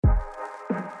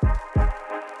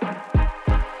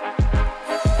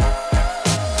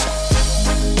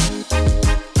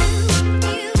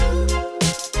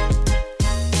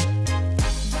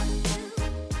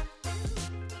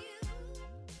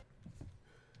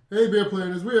Hey, Beer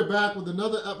Players, we are back with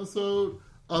another episode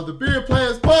of the Beer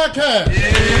Players Podcast. Yay!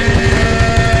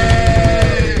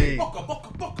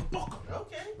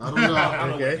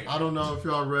 Okay. I don't know if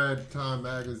y'all read Time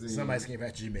Magazine. Somebody's came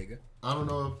back to Jamaica. I don't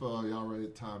know if y'all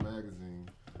read Time Magazine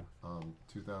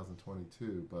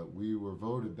 2022, but we were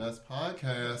voted best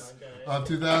podcast of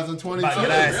 2022.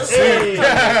 Hey.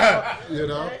 You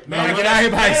know? Man, get out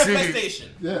here by Manifestation.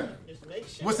 Yeah. Just make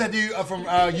sure. What's that dude from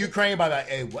Ukraine by that?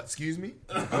 Hey, what? Excuse me?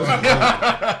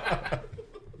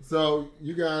 So,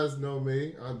 you guys know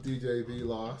me. I'm DJ V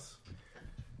Loss.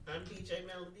 I'm DJ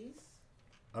Melodies.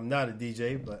 I'm not a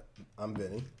DJ, but I'm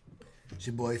Benny. It's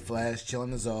your boy Flash,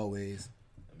 chilling as always.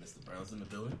 And Mr. Brown's in the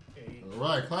building. Hey. All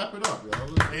right, clap it up,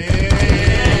 y'all.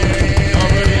 Hey.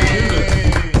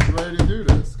 Y'all ready to do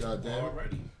this? God damn it.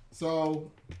 Already. So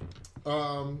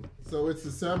it's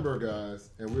December, guys,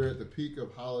 and we're at the peak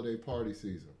of holiday party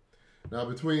season. Now,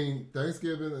 between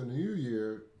Thanksgiving and New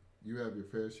Year, you have your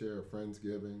fair share of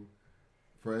Friendsgiving,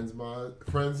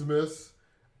 Friendsmas,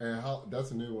 and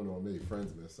that's a new one on me,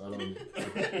 Friendsmas.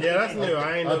 Yeah, that's new.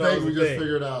 I ain't know I that think was we a just thing.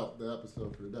 figured out the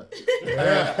episode for today.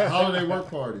 Holiday work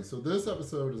party. So this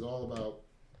episode is all about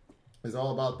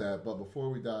that. But before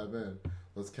we dive in,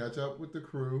 let's catch up with the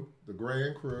crew, the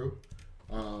grand crew,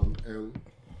 and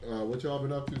what y'all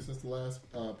been up to since the last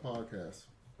podcast.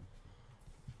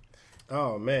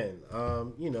 Oh man, a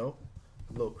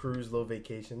little cruise, a little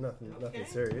vacation, nothing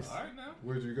serious. All right now.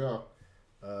 Where'd you go?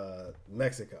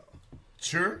 Mexico.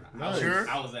 Sure. Nice. Sure.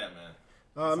 How was that, man?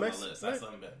 That's on my list. That's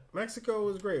something better. Mexico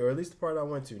was great, or at least the part I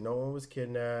went to. No one was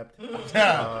kidnapped.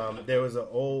 There was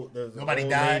Nobody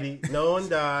old died? lady. No one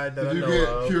died that Did I you know get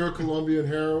of. pure Colombian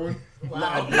heroin?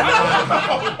 I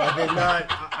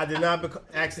did not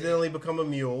accidentally become a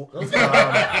mule. Hey,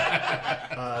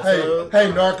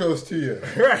 narcos to you.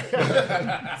 Right.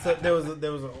 So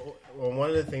one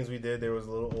of the things we did, there was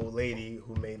a little old lady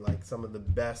who made like some of the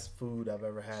best food I've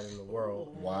ever had in the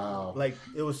world. Wow. Like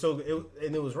it was so,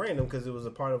 and it was random because it was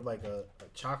a part of like a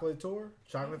chocolate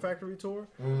factory tour.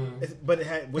 But it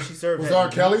had what she served. Was had, R.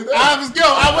 Kelly there? I wasn't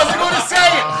going to say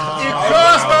it. It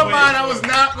crossed my mind. I was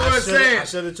not going to say I it.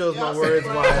 should have chose my words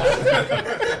wisely.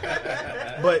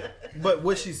 But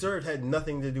what she served had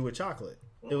nothing to do with chocolate.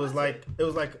 It was like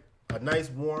a nice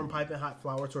warm piping hot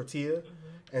flour tortilla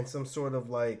and some sort of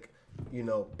like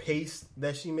paste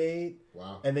that she made.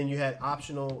 Wow. And then you had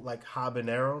optional like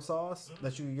habanero sauce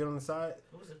that you could get on the side.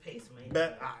 What was the paste made?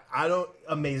 That I don't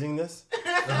amazingness.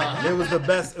 It was the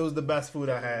best. It was the best food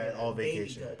I had all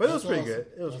vacation. But it was pretty good.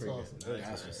 It was pretty good.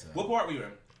 That's what's up. What part were you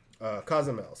in?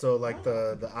 Cozumel. So like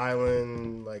the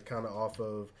island, like kind of off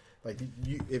of like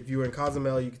if you were in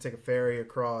Cozumel, you could take a ferry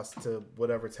across to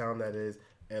whatever town that is,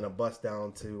 and a bus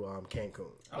down to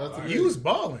Cancun. You was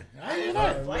balling. I didn't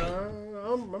know.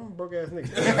 I'm a broke ass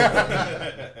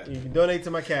nigga. You can donate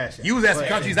to my cash app. You was at some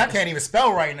countries I can't even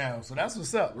spell right now, so that's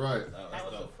what's up. Right. How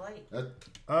was the flight?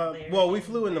 Well, we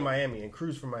flew into Miami and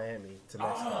cruised from Miami to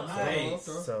Mexico. Nice.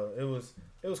 So it was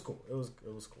cool. It was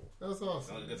cool. That's awesome.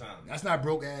 Sounds like a good time. That's not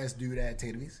broke ass dude at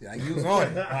Tattoos. Like, you was on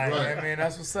it. Like, I mean,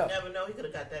 that's what's up. Never know. He could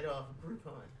have got that off of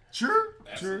Groupon. Sure.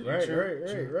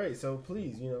 Absolutely. Right. So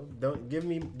please, don't give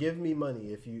me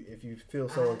money if you feel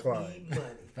so inclined. Need money.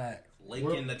 Fact. Link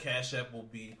in the Cash App will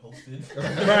be posted.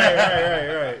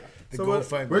 Right. The So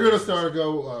GoFundMe. We're gonna start a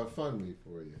GoFundMe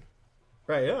for you.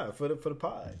 Right, yeah, for the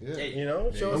pod. Yeah.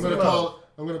 Show I'm us gonna some love.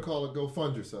 call it Go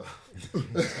Fund Yourself.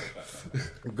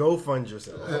 Go fund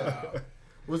yourself.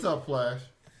 What's up, Flash?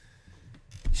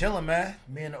 Chilling, man.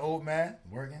 Me and the old man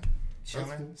working,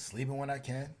 chilling, cool. sleeping when I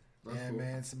can. That's Yeah, cool.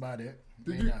 man, it's about it.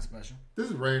 Did Ain't you- not special. This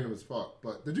is random as fuck,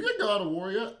 but did you get God of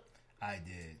War yet? I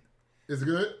did. Is it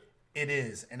good? It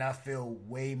is, and I feel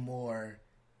way more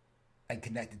like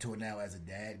connected to it now as a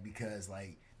dad because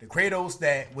like the Kratos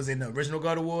that was in the original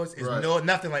God of Wars is Right.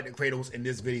 nothing like the Kratos in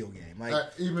this video game. Like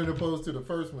Even opposed to the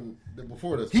first one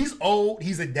before this. he's old,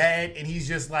 he's a dad, and he's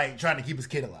just like trying to keep his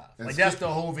kid alive. And Like that's the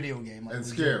whole video game. Like, and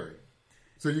legit. scary.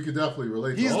 So you could definitely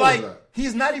relate He's to all like of that.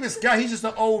 he's not even scared. He's just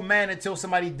an old man until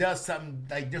somebody does something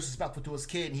like disrespectful to his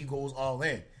kid, and he goes all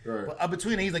in. Right. But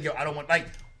between it, he's like, yo, I don't want like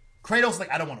Kratos.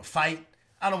 Like I don't want to fight.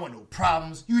 I don't want no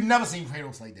problems. You've never seen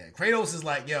Kratos like that. Kratos is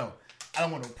like, yo, I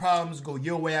don't want no problems. Go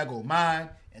your way, I go mine.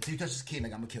 Until you touch this kid,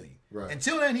 like I'm gonna kill you. Right.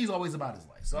 Until then, he's always about his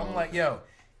life. So I'm like, yo,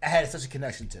 I had such a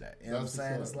connection to that. You know That's what I'm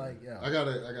saying? what's It's up, like, yo, I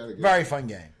gotta get very fun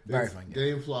game. Very fun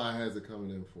game. GameFly has it coming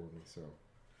in for me, so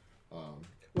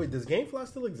Wait, does GameFly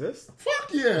still exist? Fuck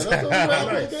yeah, that's how we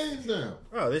play games now.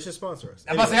 Oh, they should sponsor us.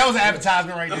 I'm about to say that was an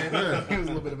advertisement right there. It was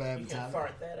a little bit of an You can advertisement.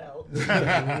 fart that out.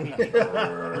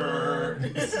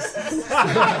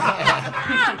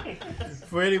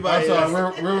 For anybody, I'm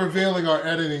sorry, we're revealing our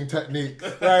editing techniques,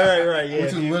 right, yeah.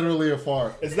 which is literally a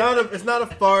fart. It's not a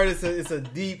fart. It's a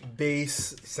deep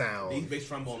bass sound. Deep bass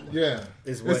trombone. Yeah,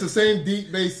 Is it's what- the same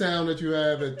deep bass sound that you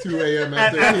have at 2 a.m.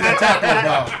 after eating Taco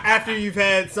Bell. After you've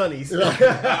had Sunnies.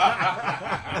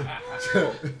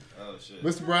 Oh shit.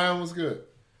 Mr. Brown was good.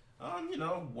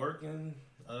 Working,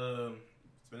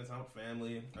 spending time with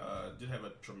family. Did have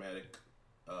a traumatic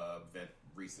event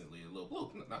recently. A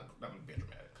little not being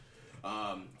dramatic.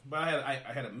 But I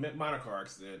had a minor car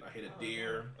accident. I hit a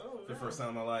deer for the first time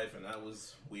in my life, and that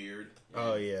was weird.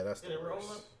 Oh yeah, that's Did the it roll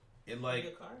worst. up? It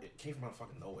your car? It came from out of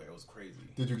fucking nowhere. It was crazy.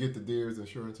 Did you get the deer's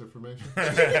insurance information? No, I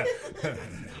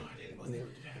didn't. Wasn't able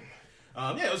to do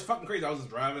that. Yeah, it was fucking crazy. I was just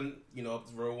driving, up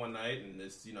the road one night, and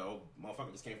this,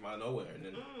 motherfucker just came from out of nowhere, and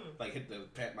then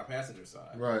hit my passenger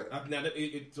side. Right. Now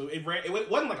it ran. It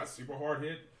wasn't like a super hard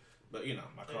hit, but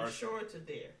my car. Sure, it's a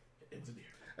deer. It was a deer.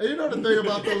 And you know the thing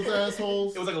about those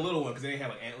assholes? It was like a little one because they didn't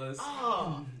have like antlers.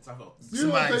 Oh. So I felt. You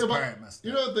know the Somebody's thing about parent messed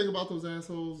you up. know the thing about those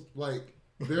assholes? Like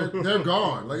they're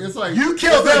gone. Like it's like You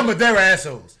killed them, but they're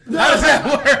assholes. How does that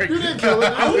work? You didn't kill it.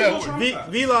 I was a little traumatized.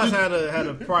 Vilas had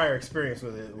a prior experience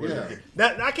with it. Yeah.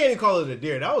 That I can't even call it a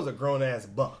deer. That was a grown ass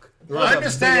buck. I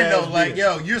understand Big-ass though, like,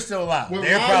 deer. you're still alive. When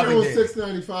They're I probably was dead.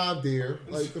 $6.95 deer,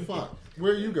 like the fuck,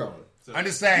 where are you going?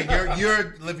 Understand,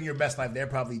 you're living your best life. They're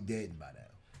probably dead by now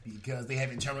because they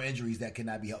have internal injuries that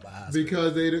cannot be helped by hospital.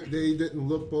 Because they didn't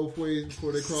look both ways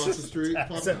before they crossed the street.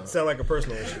 Fuck no. Sound like a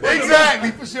personal issue. Exactly,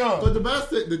 for sure. But the best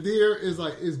thing, the deer is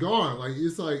gone. Like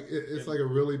it's like a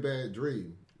really bad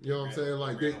dream. You know what I'm saying?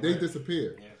 Like they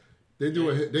disappear. Yeah. They do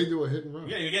a hit and run.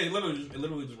 Yeah, it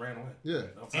literally just ran away. Yeah.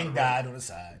 And died on the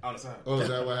side. On the side. Oh, is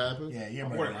that what happened? Yeah, you're a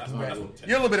I'm murderer. worried Congrats. about that.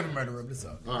 You're a little bit of a murderer, but it's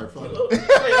all. All right, fuck it.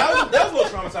 that was a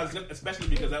little traumatizing, especially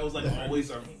because that was like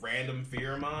always a random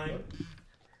fear of mine.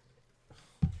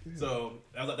 So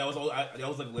that was like a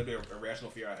little bit of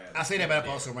irrational fear I had. I say that, but I've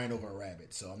also ran over a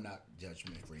rabbit, so I'm not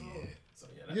judgment free. Yeah. So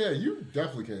Yeah, you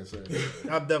definitely can't say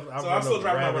that. I'm still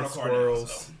driving my rental car now.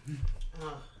 So.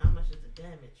 How much is the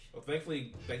damage? Well,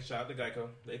 thankfully, shout out to Geico.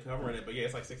 They covering it, but yeah,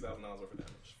 it's like $6,000 worth of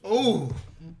damage. Oh,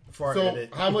 So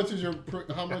how much is your I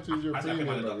paid my premium?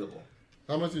 deductible.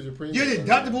 How much is your premium? your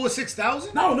deductible is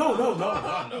 $6,000. No.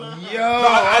 Yo,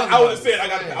 I would have said I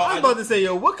got. I was about to say,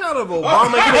 yo, what kind of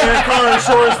Obamacare car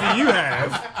insurance do you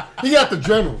have? He got the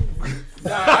general.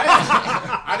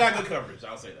 I got good coverage.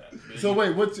 I'll say that. But So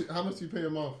wait, how much you pay a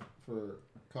month for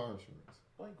car insurance?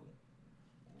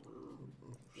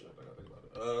 Shit, I gotta think about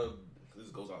it. This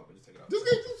goes out, but just take it out. Just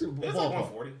get It's like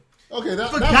ballpark. $140. Okay,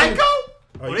 for that Geico? Oh,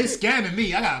 Well, they scamming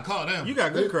me. I gotta call them. You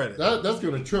got good credit. That's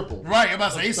gonna triple. Right, I'm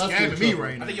about to say they That's scamming good me trouble.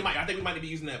 right now. I think we might be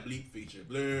using that bleep feature.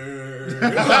 Blur.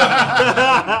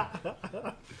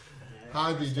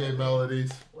 Hi, DJ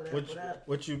Melodies.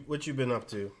 What you been up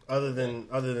to other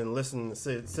than listening to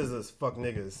SZA's "Fuck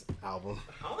Niggas" album?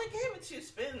 I only gave it 2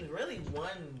 spins, really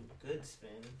one good spin.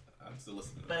 I'm still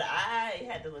listening. But I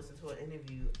had to listen to an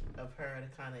interview of her to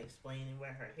kind of explaining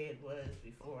where her head was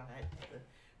before I had to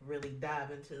really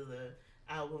dive into the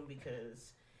album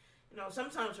because,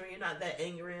 sometimes when you're not that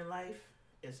angry in life,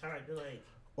 it's hard to like.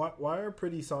 Why are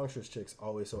pretty songstress chicks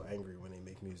always so angry when they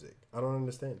make music? I don't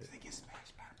understand it. They get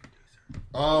smashed by the producer.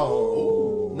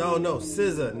 Oh. No,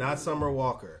 SZA, not Summer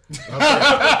Walker.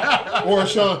 Or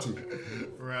Ashanti.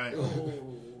 Right.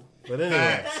 But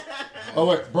anyway, Oh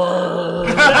wait, burn.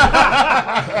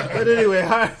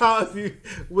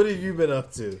 what have you been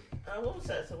up to? What was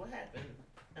that? So what happened?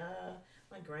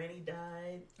 My granny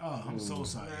died. Oh, I'm so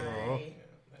sorry.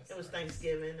 It was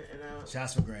Thanksgiving, and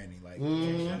Shots for Granny. Like,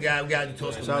 we got to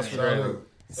toast for Shouts for Granny. Granny.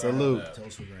 Salute.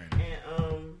 Toast for Granny.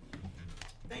 and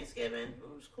Thanksgiving it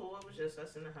was cool. It was just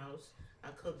us in the house. I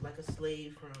cooked like a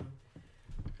slave from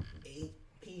 8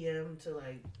 p.m. to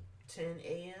like 10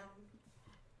 a.m.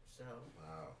 So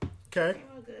Okay. came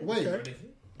out good. Wait, Okay.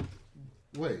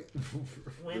 wait.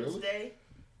 Really? Wednesday.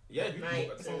 Yeah, you Night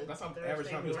that's how to average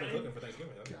time you Thursday spend cooking for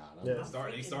Thanksgiving.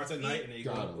 Yeah. He starts at night and then you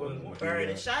go in the morning. Burn.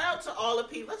 And shout out to all the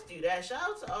people. Let's do that. Shout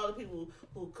out to all the people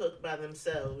who cooked by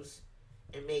themselves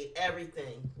and made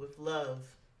everything with love.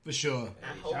 For sure. I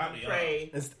hope shout and me pray.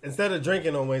 Instead of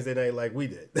drinking on Wednesday night like we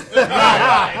did. Like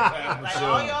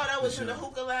all y'all that was in the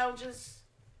hookah lounges.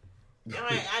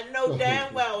 I know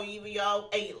damn well either y'all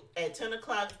ate at 10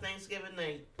 o'clock Thanksgiving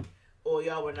night or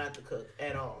y'all were not to cook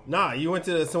at all. Nah, you went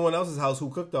to someone else's house who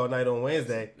cooked all night on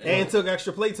Wednesday and took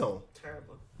extra plates home.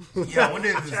 Terrible. Yeah, when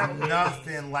there's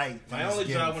nothing like My only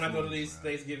job when I go to food, these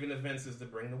bro. Thanksgiving events is to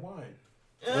bring the wine.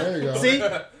 There you go. See,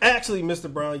 actually,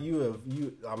 Mr. Brown,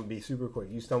 I'm gonna be super quick.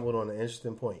 You stumbled on an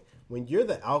interesting point. When you're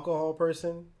the alcohol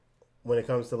person, when it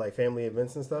comes to like family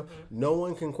events and stuff, no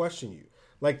one can question you.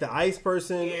 Like the ice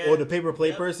person or the paper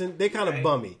plate person, they kind of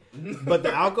bummy. But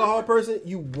the alcohol person,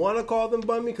 you want to call them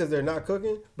bummy because they're not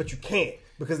cooking, but you can't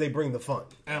because they bring the fun.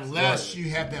 Unless you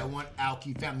have that one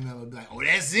alky family member be like, oh,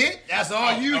 that's it? That's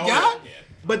all you got? Yeah.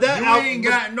 But that You ain't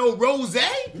got no rosé?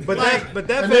 But that And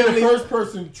then family. the first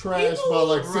person trashed by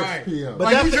like 6 Right. p.m. But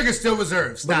Like, that you fa- drinking still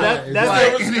reserved. Stop. that- Like,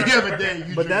 that- any other day,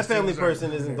 you But that drinking family Still Reserve.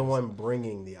 person isn't the one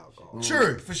bringing the alcohol.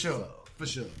 Sure, for sure. For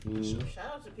sure. Shout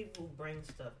out to people who bring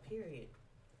stuff, period.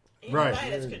 Right. Anybody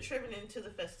that's contributing to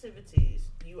the festivities,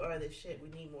 you are the shit. We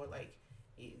need more like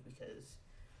you because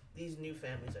these new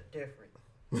families are different.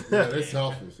 Yeah, they're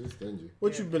selfish. It's stingy.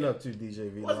 What you been up to, DJ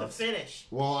V? Wasn't finished.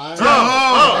 Well, I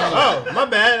Oh, my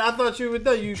bad. I thought you were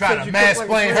done. You Trying said to you cooked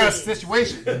like a mansplain her slave.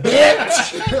 situation.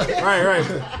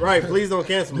 Right. Please don't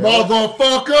cancel me.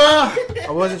 motherfucker.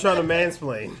 I wasn't trying to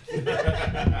mansplain.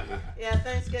 Yeah,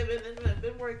 Thanksgiving. I've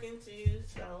been working too,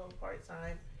 so part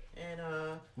time. And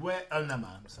What? Oh, no,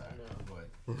 I'm sorry. Go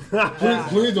ahead.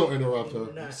 Please don't interrupt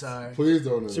her. nuts. Sorry. Please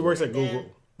don't interrupt. She works at Google.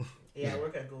 Yeah, I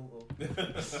work at Google.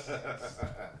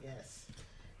 Yes.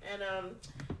 And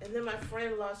then my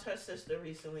friend lost her sister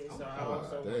recently, so I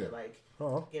also want to damn. like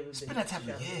Oh, give a big been that type of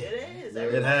shout out. year. It is. Yeah,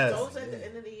 Everyone has. goes at the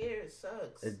end of the year. It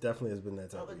sucks. it definitely has been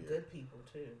that All type the of year. good people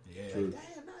too. Yeah. True.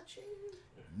 Damn, not you.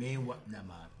 Me and what? Never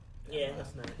mind. Yeah,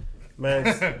 that's not. Man,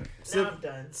 Now I'm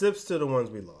done. sips to the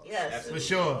ones we lost. Yes, For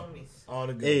sure. homies. All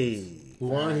the good. Hey.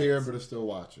 Who aren't here but are still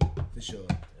watching. For sure.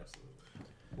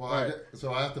 Well,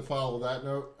 so I have to follow that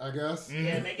note, I guess.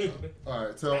 Yeah, make it. All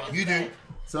right. So You do.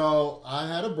 So I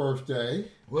had a birthday.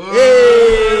 Whoa.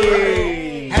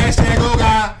 Hey. Hashtag go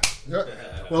guy. Yeah.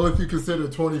 Well, if you consider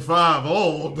 25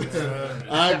 old,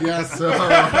 I guess so.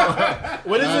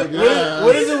 What is I it? guess.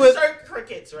 What is it with? Insert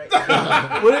crickets right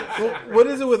now. What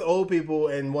is it with old people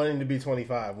and wanting to be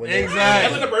 25? When they- That's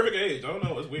Exactly. like the perfect age. I don't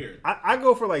know. It's weird. I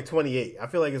go for like 28. I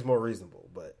feel like it's more reasonable,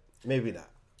 but maybe not.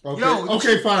 Okay, Yo,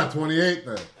 okay, fine. 28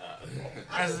 then.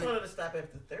 I just wanted to stop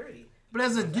after 30. But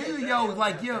as a dude, yo,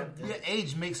 like your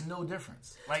age makes no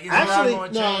difference. Like it's Actually, not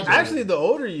going to change. Actually, the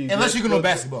older you Unless get, you can know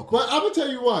basketball. Court. But I'm gonna tell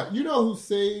you what. You know who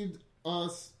saved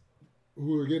us?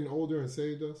 Who are getting older and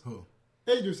saved us? Who?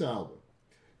 Idris Elba.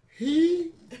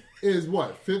 He is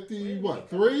what 50? What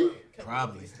 3?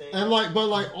 Probably. And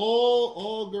but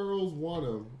all girls want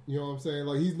him. You know what I'm saying?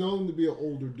 Like he's known to be an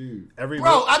older dude.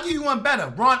 Bro, I'll give you one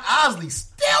better. Ron Osley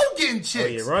still getting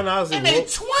chicks. Oh, yeah, Ron Osley in will- their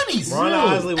 20s. Ron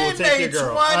Osley will in take their your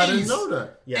girl. 20s. I didn't know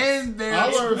that. Yes. In their I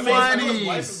learned I mean, his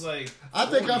wife 20s. is like. I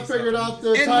think I 40 figured out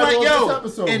something. the And title like, yo, of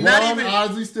this episode. and not Ron even-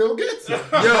 Osley still gets it.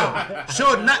 Yo,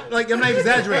 sure, not like I'm not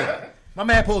exaggerating. My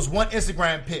man posts one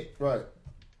Instagram pic. Right.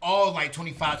 All like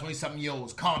 25, 20-something year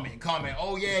olds comment.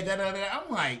 Oh yeah, da.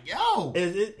 I'm like, yo.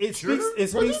 It Sure. speaks.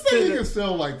 It But you speaks think to he the, can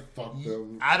still fuck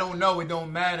them? I don't know. It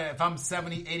don't matter. If I'm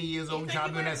 70, 80 years old, I'm think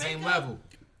trying to he be on that wear same makeup? level.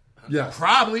 Yes.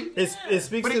 Probably. it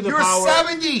speaks But to if the you're power.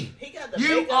 70, He got the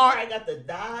You makeup, are- I got the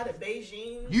dye, the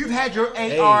Beijing. you've had your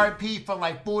ARP for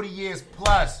like 40 years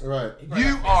plus. Right.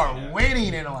 You are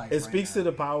winning in life. It speaks to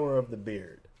the power of the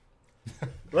beard.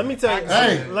 Let me tell you.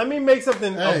 Hey. Let me make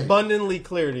something Hey. abundantly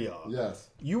clear to y'all. Yes.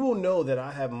 You will know that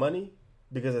I have money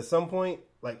because at some point,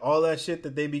 like all that shit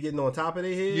that they be getting on top of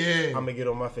their head, Yeah. I'm gonna get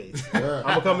on my face. Yeah. I'm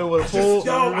gonna come in with a full,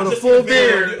 Yo, with a full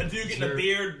beard. Do you get the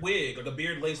beard wig or the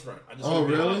beard lace front? I just Oh, want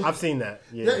to be really? honest. I've seen that.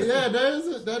 Yeah. Yeah, that is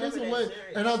a Never that way. serious.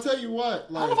 And I'll tell you what,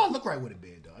 I don't know if I look right with a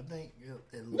beard, though. I think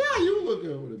it looks yeah, you look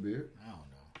good with a beard. I don't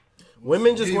know.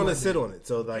 Women just He want to was sit on it,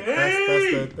 so like that's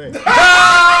the thing.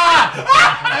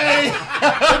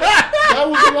 That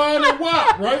was a line and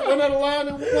wop, right? Wasn't that a line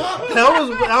and wop?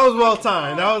 That was well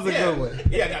timed. That was a good one.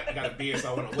 Yeah, I got a beard,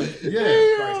 so I want to win.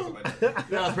 Yeah.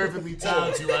 That was perfectly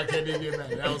timed, too. I can't even get mad.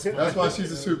 That was funny. That's why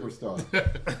she's a superstar.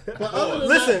 But other than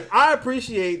Listen, I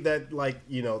appreciate that. Like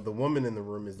the woman in the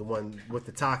room is the one with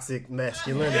the toxic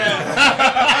masculinity. When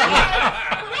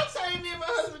I tell you, me and my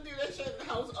husband do that shit in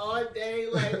the house all day.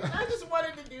 Like, I just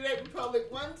wanted to do that in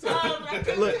public one time, and I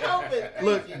couldn't Look, help it. Thank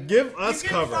Look, you. give us You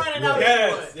can cover. find it out if you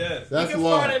Yes, want. yes. That's You can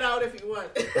love. find it out if you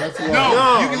want. That's No,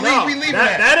 love. you can leave. We leaving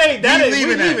that. That ain't. We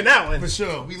We leaving that one. For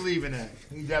sure. We leaving that.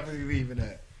 We definitely leaving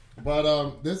that.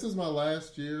 But this is my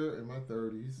last year in my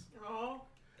 30s. Oh,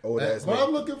 Oh, that's But me.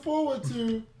 I'm looking forward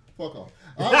to fuck off.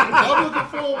 I'm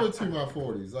looking forward to my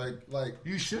 40s. Like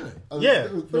You should. Yeah,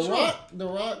 the for sure. Rock. The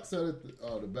Rock said it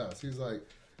the best. He's like,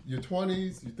 your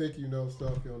 20s, you think you know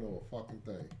stuff, you don't know a fucking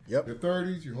thing. Yep. Your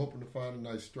 30s, you're hoping to find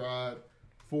a nice stride.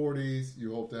 40s,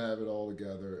 you hope to have it all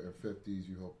together, and 50s,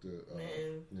 you hope to,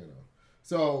 Man. you know.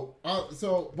 So,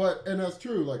 and that's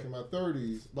true. Like in my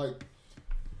 30s, like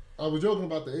I was joking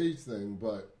about the age thing,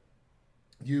 but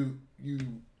you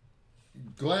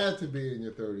glad to be in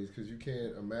your 30s because you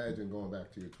can't imagine going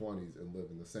back to your 20s and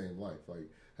living the same life, like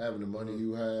having the money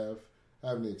you have,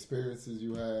 having the experiences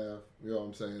you have. You know what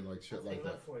I'm saying? Like shit like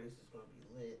that. My 40s is gonna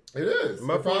be lit. It is.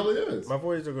 It probably is. My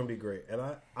 40s are going to be great. And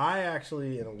I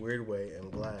actually, in a weird way, am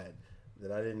glad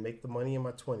that I didn't make the money in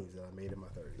my 20s that I made in my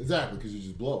 30s. Exactly, because you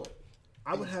just blow it.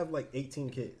 I would have like 18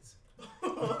 kids.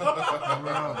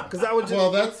 Because I would just...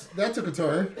 Well, that took a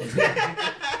turn.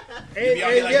 And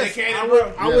yes,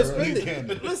 I would spend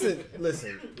it.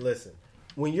 Listen.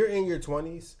 When you're in your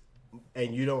 20s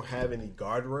and you don't have any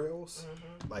guardrails,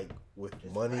 like with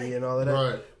money and all of that,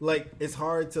 Right. like it's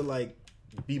hard to like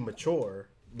be mature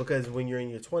because when you're in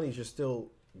your 20s, you're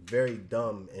still very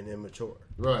dumb and immature.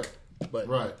 Right. But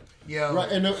Right. Yeah.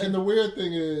 Right. And the weird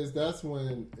thing is that's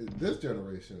when this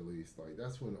generation at least, like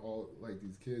that's when all like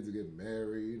these kids are getting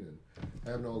married and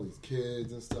having all these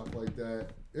kids and stuff like that.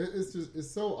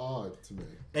 It's so odd to me.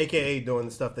 AKA doing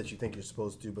the stuff that you think you're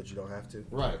supposed to do, but you don't have to.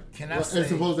 Right. Can I And say-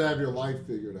 supposed to have your life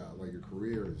figured out, like your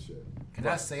career and shit. Can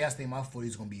I say I think my 40s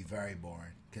is gonna be very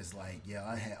boring? Cause like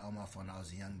I had all my fun when I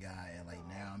was a young guy, and like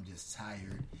now I'm just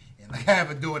tired, and like I have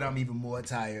to do it, I'm even more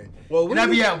tired. Well, and I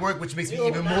be at work, which makes me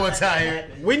even more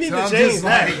tired. We need So to I'm change just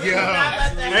that. like, yo,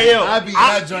 Hey, yo, I be You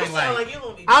that joint sound like, like you're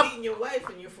gonna be I'm- beating your wife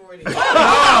in your 40s.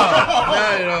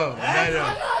 not at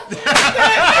all.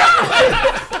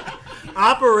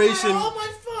 Operation. All my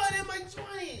fun in my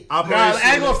 20s. Nah,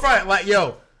 I ain't gonna front. Like,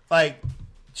 yo, like,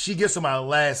 she gets on my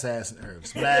last ass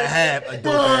nerves, but I have a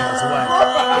dope ass wife.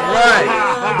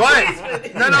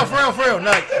 Right. But, no, for real.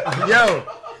 No, yo.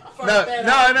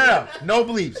 No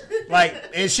beliefs. Like,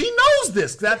 and she knows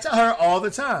this, because I tell her all the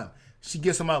time. She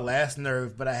gets on my last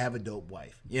nerve, but I have a dope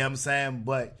wife. You know what I'm saying?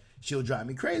 But she'll drive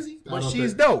me crazy, but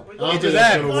she's dope. We're I gonna don't It think just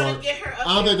that's happens. gonna Gonna work. get her up I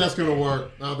don't think there. that's gonna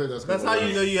work. I don't think that's gonna That's how work.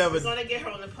 you know you have We're a. gonna get her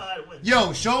on the pod with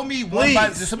Yo, show me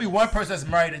Please. show me one person that's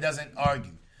married that doesn't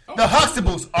argue. The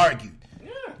Huxtables argued.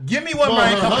 Give me one Well,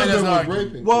 married her couple that husband doesn't was argue.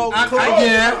 raping. Well,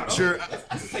 Yeah, sure.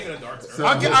 This is taking a dark turn. So-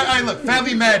 Okay, I look,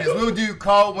 Family Matters. We'll do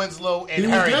Carl Winslow and He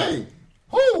was Harry. gay.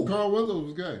 Who? Carl Winslow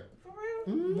was gay. For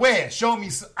real? Where? Show me.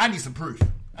 I need some proof.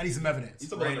 I need some evidence. You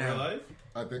talking about right in real now. life?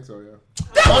 I think so, yeah.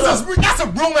 That's a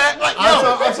rumor. Like,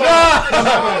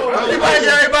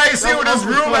 everybody see what this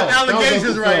rumor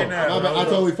allegations right now. I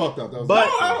totally fucked up. That was But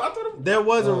I thought it there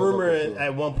was a Oh, rumor okay.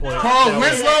 at one point Carl that was-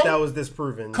 Winslow? that was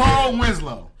disproven. Carl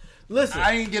Winslow. Listen,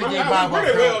 I didn't get a gay was. vibe We're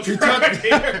off well Carl. tracked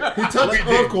here. He touched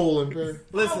uncle and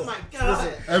listen. Oh my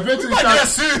god. eventually Like, stopped.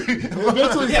 yes, sir.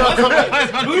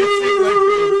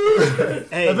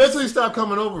 Hey, Eventually stopped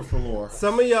coming over for Laura.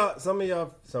 some of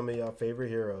y'all favorite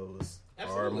heroes are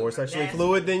Absolutely. more sexually That's-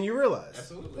 fluid than you realize.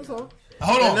 Absolutely. That's all.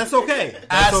 Hold And on. that's okay.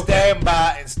 I That's okay. stand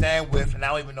by and stand with, and I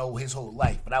don't even know his whole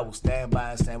life, but I will stand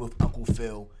by and stand with Uncle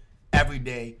Phil every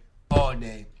day, all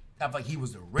day. I feel like he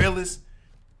was the realest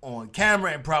on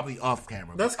camera and probably off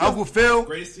camera. That's 'cause- Uncle Phil,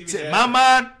 Greatest TV to dad. my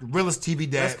mind, the realest TV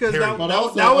dad. That's because period. But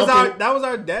also, that was okay.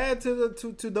 our dad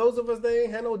to those of us that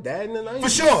ain't had no dad in the 90s. For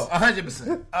sure,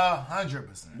 100%.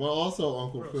 100%. Well, also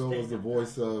Uncle Phil was the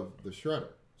voice of the Shredder.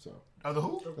 So Of the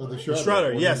who? of the Shredder.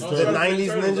 Shredder, When yes, he the was Shredder. 90s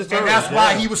Ninja Turtles. And that's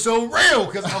why he was so real,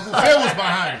 because Uncle Phil was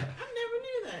behind it. I never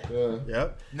knew that. Yeah.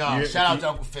 Yep. No, You- shout out to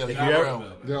Uncle Phil. He's you ever- real.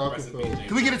 Yeah, Uncle Rest in Phil. peace, James.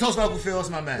 Can we get a toast to Uncle Phil? That's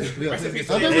my man. Yeah. I Rest in peace,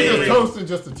 think James. we're just toasting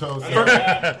just to toast. We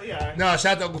are. No, shout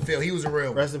out to Uncle Phil. He was a real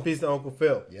one. Rest in peace to Uncle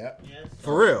Phil. Yep. Yes.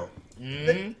 For real.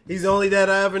 He's the only dad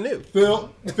I ever knew. Phil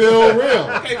real.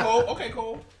 Okay, Cole. Okay,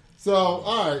 Cole. So,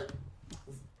 all right.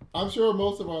 I'm sure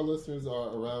most of our listeners are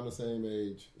around the same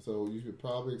age, so you should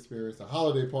probably experience a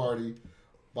holiday party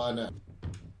by now.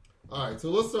 All right, so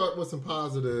let's start with some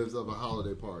positives of a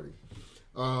holiday party.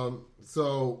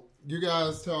 So you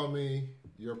guys tell me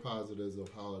your positives of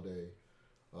holiday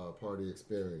party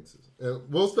experiences, and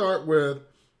we'll start with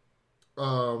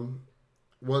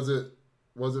was it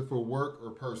for work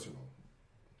or personal?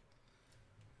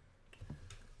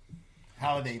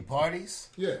 Holiday parties,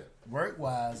 Yeah, work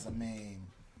wise, I mean,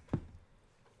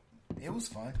 it was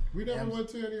fun. we never Yeah, went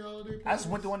to any holiday parties. I just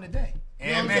went to one today.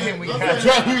 And No, man, we I'm got saying-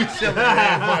 drunk. We was chilling.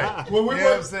 man, but, When we you know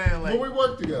what I'm worked, saying? Like, when we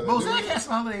worked together, but was did like we- had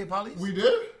some holiday parties. we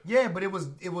did. Yeah, but it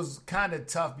was kind of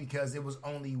tough because it was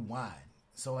only wine.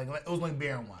 So like it was only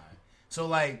beer and wine. So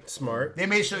like Smart. they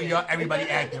made sure everybody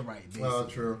acted right. Basically. Oh,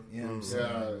 true. You know what I'm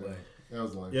saying? Yeah, But- that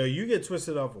was like. Yo, you get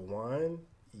twisted off of wine.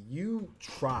 You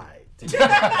tried. You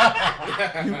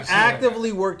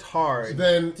actively worked hard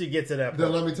Then- to get to that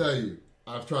Then point. let me tell you,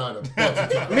 I've tried a bunch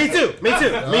of times. Me too. You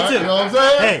know what I'm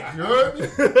saying? Hey, you heard me?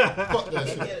 Fuck that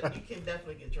shit. You can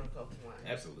definitely get drunk off wine.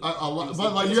 Absolutely.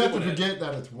 But like, you have to forget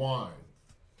that it's wine.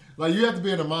 Like, you have to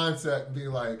be in a mindset and be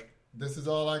like, this is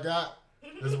all I got.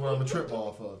 This is what I'm gonna trip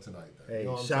off of tonight. Then. Hey, You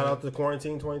know what I'm shout saying? out to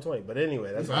Quarantine 2020. But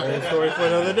anyway, that's a whole story for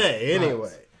another day.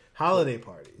 Anyway, holiday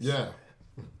parties. Yeah.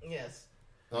 Yes.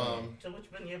 Um, So what's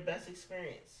been your best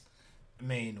experience? I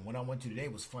mean, what I went to today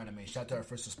was fun. I mean, shout out to our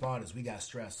first responders. We got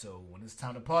stressed, so when it's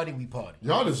time to party, we party.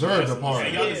 y'all deserve the party.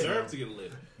 Y'all deserve to get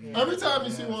lit. Every time you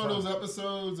see one of those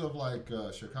episodes of like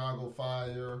Chicago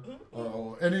Fire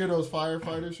or any of those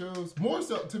firefighter shows, more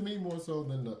so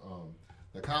than the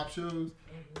cop shows.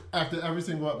 After every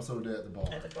single episode, they're at the bar,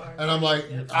 and I'm like,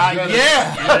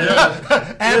 Yeah,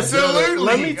 absolutely.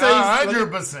 Let me tell you,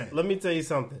 100%. Let me tell you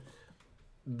something.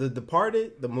 The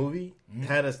Departed, the movie,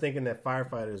 had us thinking that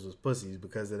firefighters was pussies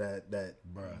because of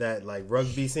that like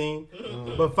rugby scene.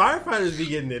 But firefighters be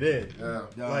getting it in. Yeah.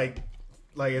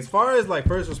 Like as far as like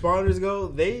first responders go,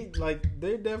 they're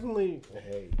definitely.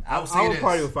 Hey, I would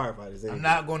party with firefighters. Anyway. I'm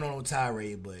not going on no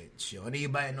tirade, but sure,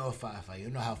 anybody know a firefighter. You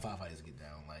know how firefighters get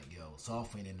down. Like, yo,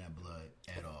 soft ain't in that blood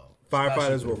at all.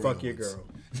 Firefighters will Especially fuck the your real girl.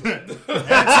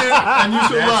 And you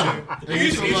should let them.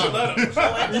 You should let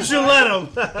them. You should let them.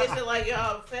 Is it like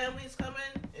y'all families coming?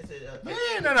 Is it? No.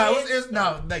 It's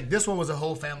no. Like this one was a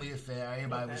whole family affair.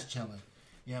 Everybody was chilling.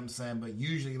 You know what I'm saying? But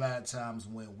usually a lot of times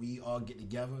when we all get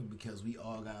together, because we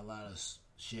all got a lot of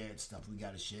shared stuff we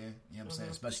got to share. You know what I'm saying?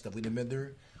 Especially stuff we done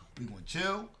through. We going to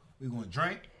chill. We going to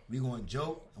drink. We going to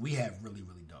joke. And we have really,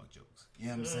 really dark jokes. You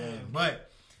know what I'm saying? But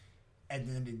at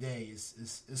the end of the day,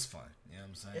 it's fun. You know what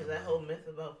I'm saying? Is that whole myth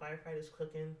about firefighters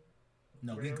cooking?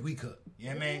 No, we cook. You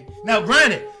know what I mean? Now,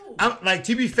 granted, I'm like,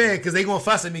 to be fair, because they going to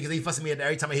fuss at me because they fuss at me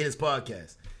every time I hear this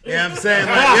podcast. You know what I'm saying?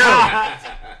 Like, yo,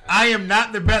 I am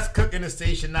not the best cook in the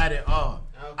station, not at all.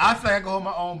 Okay. I feel like I can hold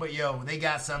my own, but yo, they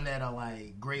got some that are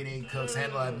like grade A cooks,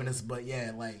 handle our business, but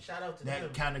yeah, like shout out to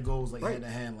that kind of goes like hand in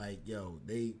hand. Like, yo,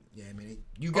 you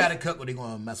got to cook or they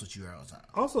going to mess with you all the time.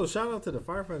 Also, shout out to the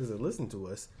firefighters that listen to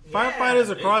us. Yeah.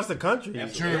 Firefighters across the country.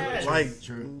 True.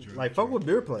 Like fuck with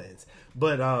beer plans.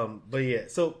 But yeah.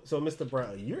 So Mr.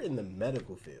 Brown, you're in the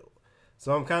medical field.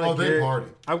 So I'm kind of curious.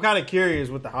 I'm kind of curious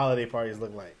what the holiday parties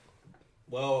look like.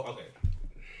 Well, okay.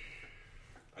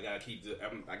 I gotta keep.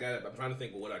 I'm trying to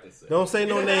think of what I can say. Don't say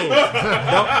no names.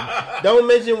 don't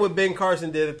mention what Ben Carson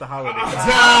did at the holiday.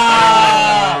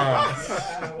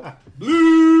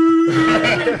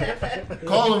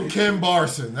 Call him Kim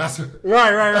Barson. That's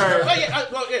right.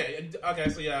 Okay,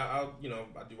 so I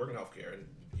do work in healthcare, and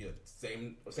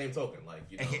same token, like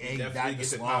you definitely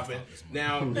get it popping.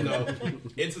 Now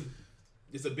it's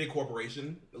a big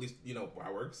corporation, at least where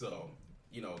I work. So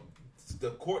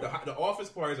the office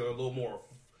parties are a little more.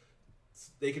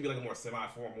 They can be like a more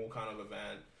semi-formal kind of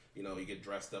event. You get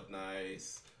dressed up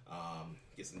nice,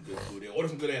 get some good food. Order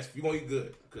some good ass. You're gonna eat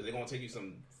good because they're gonna take you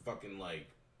some fucking like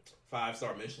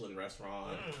 5-star Michelin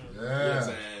restaurant. Yeah. You know what I'm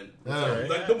saying?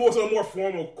 Like the more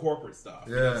formal corporate stuff.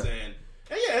 You know what I'm saying?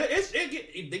 And yeah,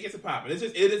 it gets it popping. It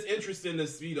is interesting to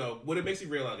see, what it makes you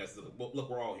realize. Look,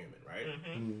 we're all human, right?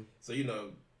 Mm-hmm. So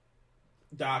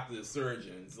doctors,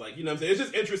 surgeons, like what I'm saying. It's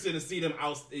just interesting to see them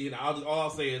out. All I'll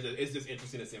say is that it's just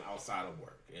interesting to see them outside of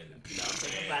work, and what I'm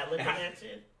saying. Like looking at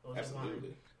you.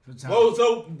 Absolutely. Well,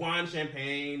 so wine,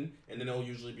 champagne, and then it'll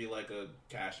usually be like a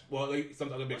cash. Well,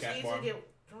 sometimes it'll be a cash bar. Get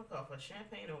drunk off of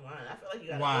champagne or wine. I feel like you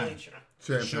got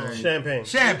to Champagne.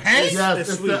 Yes,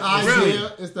 it's the idea. Really?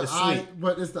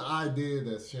 But it's the idea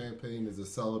that champagne is a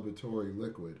celebratory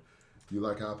liquid. You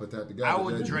like how I put that together? I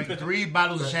would drink 3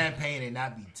 bottles of champagne and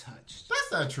not be touched. That's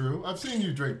not true. I've seen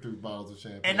you drink 3 bottles of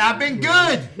champagne. And I've been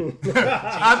good.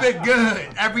 I've been good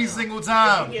every single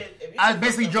time. I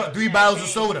basically drunk 3 bottles of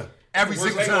soda every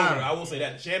single time. I will say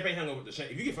that. Champagne hangover.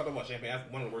 If you get fucked up about champagne, that's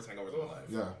one of the worst hangovers of my life.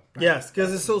 Yeah. Yes,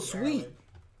 because it's so sweet.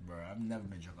 Bro, I've never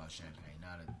been drunk on champagne.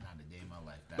 Not a day in my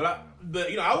life. But I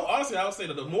would say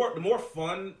that the more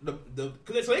fun,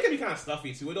 because they can be kind of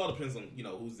stuffy too. It all depends on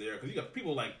who's there. Because you got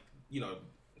people like.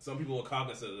 Some people are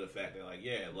cognizant of the fact that,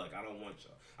 like, I don't want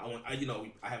you.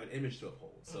 I have an image to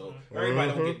uphold. So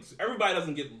everybody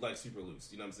doesn't get like super loose.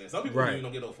 You know what I'm saying? Some people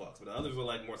don't get no fucks, but others are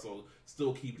like more so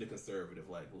still keeping it conservative.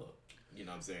 Like, look, you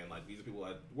know what I'm saying? Like, these are people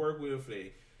I work with.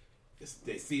 They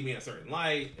see me in a certain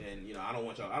light, and I don't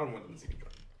want them to see me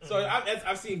drunk. So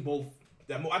I've seen both.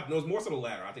 It was more so the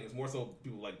latter. I think it's more so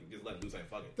people like just let loose and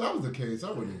fuck it. That was the case.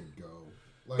 I wouldn't even go.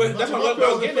 Like, but that's what I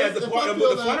was getting at. The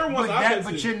funner ones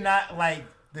but you're not like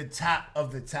the top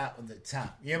of the top of the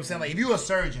top. You know what I'm saying? Like if you're a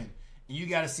surgeon and you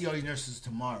got to see all these nurses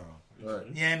tomorrow. Right.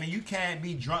 Yeah, I mean you can't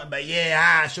be drunk, but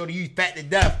shorty, you fat to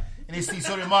death. You know and they see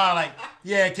Sonya Mara like,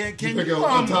 yeah, can You think you a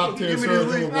top 10 give me this surgeon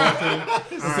link? will walk in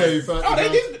and say you found Oh,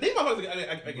 these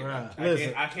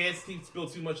motherfuckers. I can't spill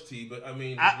too much tea, but I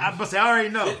mean, I already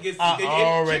know. It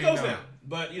already goes know. down.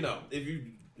 But you know, if you,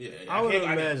 I would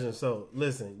imagine. So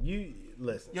listen.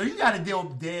 Yo, you got to deal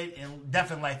with dead and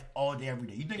death in life all day, every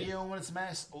day. You think you don't want to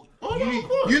smash? Oh, no, of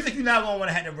course. You think you're not going to want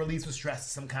to have to release with stress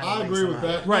some kind of I way agree with somehow.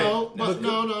 that. Right. No,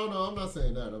 I'm not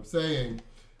saying that. I'm saying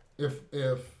if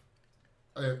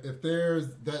there's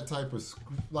that type of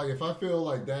like, if I feel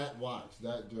like that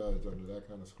judge under that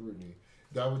kind of scrutiny,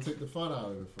 that would take the fun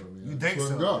out of it for me. You think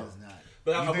so? Go. It's not.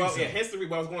 But hence the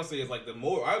what I was going to say is like the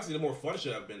more fun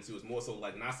shit I've been to is more so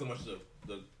like not so much the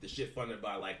shit funded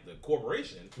by like the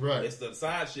corporation, right? It's the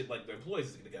side shit like the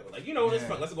employees get together, like it's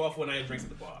fun. Let's go out for a night of drinks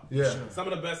at the bar. Yeah, some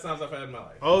of the best times I've had in my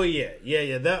life. Oh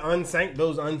yeah. That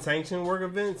those unsanctioned work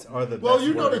events are the best. Well,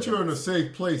 you know work that you're in a events.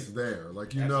 safe place there,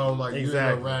 like you Absolutely. know, like you're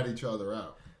Exactly. gonna rat each other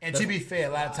out. And to be fair,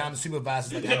 a lot of times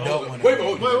supervisors like, I Yeah, don't want wait, to.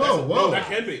 whoa. No, that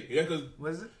can be because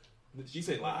What is it? she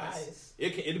said lies. Lies. You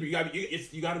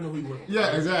got to know who you're working with.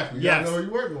 Yeah, exactly. You Yes. gotta know who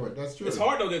you're working with. That's true. It's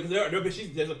hard though because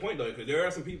there's a point though because there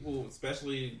are some people,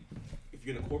 especially if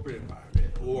you're in a corporate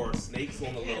environment, who are snakes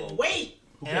on the low. Wait.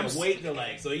 Who can't wait to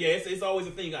like. So yeah, it's always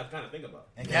a thing you got to kind of think about.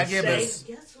 And can I give Guess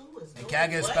who is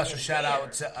a special shout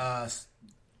out to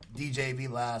DJ V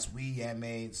last we had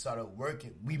started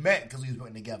working. We met because we was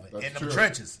working together That's in the true.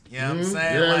 trenches. You know what I'm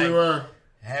saying? Yeah, like, we were.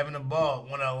 having a ball.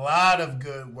 Won a lot of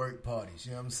good work parties.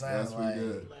 You know what I'm saying? Yes, we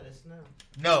did. Let us know.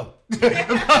 No.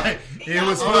 It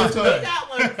was I'll fun. tell you. got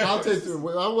one. I'll take the.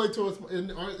 I'll wait till it's. And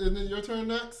then your turn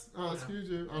next. Oh, excuse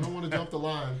you. I don't want to jump the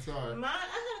line. Sorry. I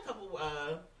had a couple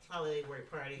holiday work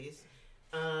parties.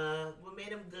 We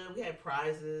made them good. We had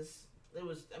prizes. They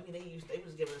was giving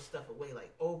us stuff away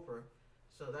like Oprah,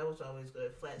 so that was always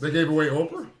good. Flat. They gave away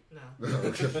Oprah? No, no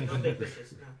big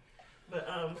bitches. No, but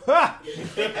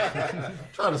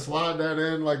Trying to slide that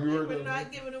in like we were. we're not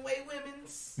giving away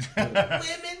women's. I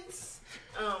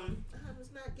was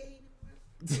not gay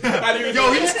anymore.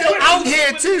 Yo, he's still out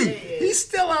here too. He's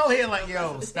still out here like,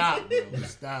 yo, stop, bro.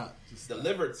 Stop. It's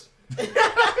delivered.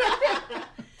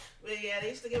 But yeah, they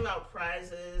used to give out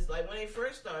prizes. Like when they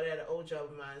first started at an old job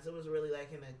of mine, it was really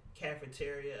like in the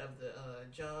cafeteria of the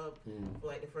job for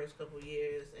like the first couple of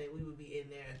years, and we would be in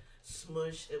there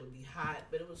smushed. It would be hot,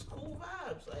 but it was cool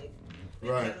vibes. Like they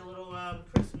had a little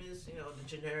Christmas, the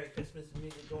generic Christmas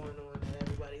music going on that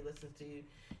everybody listens to.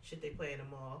 Shit they play in the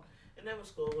mall, and that was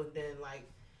cool. And then like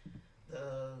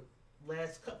the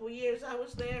last couple of years I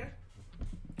was there,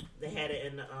 they had it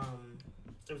in the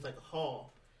it was like a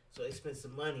hall. So they spent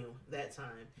some money that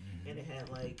time, and it had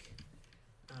like,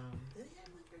 did they have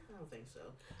liquor? I don't think so.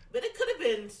 But it could have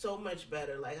been so much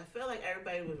better. Like I felt like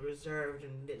everybody was reserved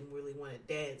and didn't really want to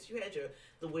dance. You had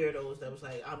the weirdos that was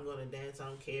like, I'm gonna dance, I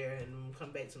don't care, and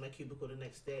come back to my cubicle the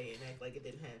next day and act like it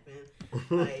didn't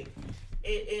happen. Like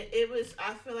it was.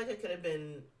 I feel like it could have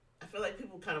been. I feel like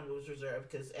people kind of was reserved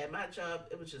because at my job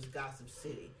it was just Gossip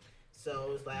City. So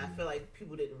it was like I feel like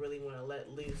people didn't really want to let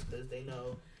loose because they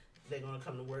know they're going to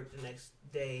come to work the next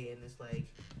day and it's like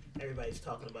everybody's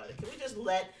talking about it. Can we just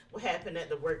let what happened at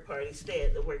the work party stay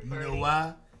at the work party? You know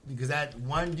why? Because that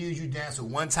one dude you danced with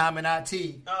one time in IT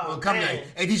will come man.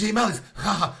 like, hey, DJ Mellis,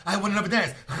 I want another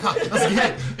dance. Let's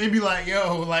get it. And be like,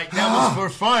 yo, like, that was for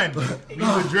fun. We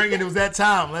were drinking. It was that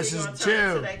time. Let's They just gonna turn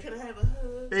chill. to that, can I have a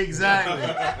hug? Exactly.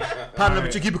 Popping up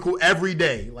at your cubicle every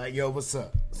day. Like, yo, what's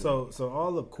up? So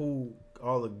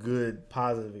all the good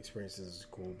positive experiences is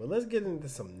cool, but let's get into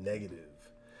some negative.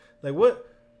 Like what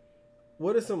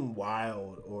are some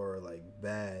wild or like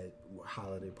bad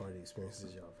holiday party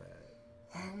experiences y'all have had?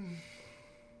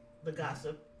 The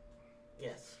gossip.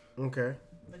 Yes. Okay.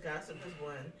 The gossip is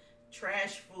one.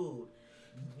 Trash food.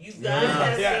 You gotta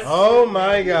have Yes. some, Oh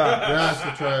my god. That's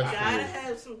the trash gotta food.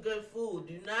 have some good food.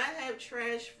 Do not have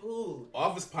trash food.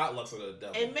 Office potlucks are the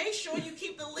devil. And make sure you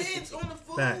keep the lids on the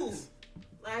food. Facts.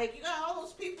 Like, you got all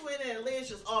those people in there, lids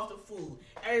just off the food.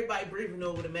 Everybody breathing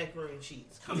over the macaroni and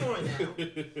cheese. Come on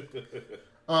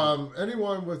now.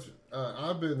 Anyone with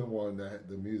I've been the one that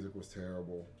the music was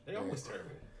terrible. They always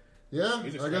terrible. Yeah,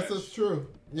 Music's I guess trash. that's true.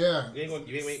 Yeah. You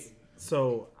ain't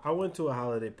So I went to a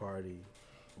holiday party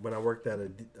when I worked at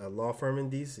a law firm in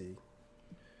DC.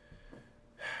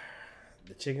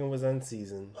 The chicken was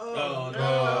unseasoned. Oh, no.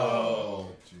 Oh,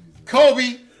 Jesus.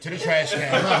 Kobe to the trash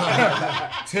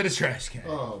can. To the trash can.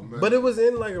 Oh man. But it was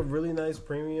in like a really nice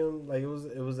premium. Like it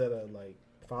was at a like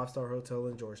 5-star hotel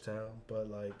in Georgetown. But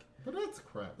like But that's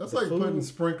crap. That's The like food- putting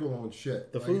sprinkle on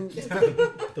shit. the Like, food,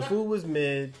 the food was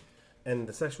mid, and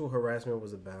the sexual harassment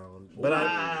was abound. But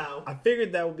Wow. I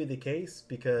figured that would be the case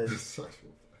because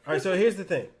sexual. All right, so here's the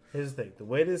thing. The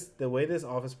way this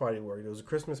office party worked, it was a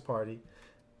Christmas party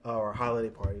or a holiday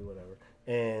party, whatever.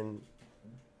 And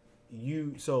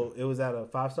so it was at a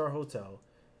 5-star hotel.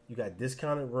 You got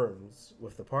discounted rooms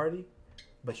with the party,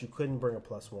 but you couldn't bring a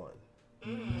 +1.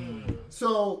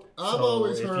 So I've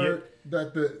always heard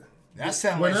that that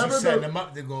sounds like she's setting them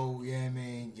up to go. Yeah, I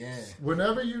mean, yeah.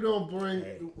 Whenever you don't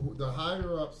bring the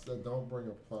higher ups that don't bring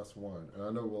a +1, and I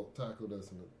know we'll tackle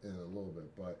this in a little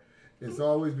bit, but it's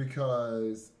always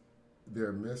because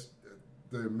their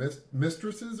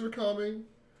mistresses are coming.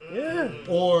 Yeah.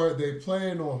 Or they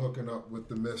plan on hooking up with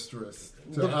the mistress.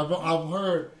 So I've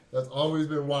heard that's always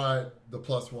been why the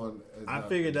 +1 is I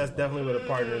figured that's definitely where the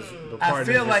partners. I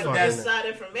feel like that's inside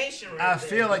information. I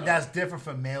feel like that's different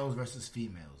for males versus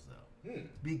females, though,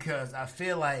 because I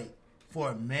feel like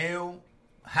for a male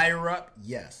higher up,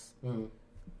 yes.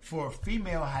 For a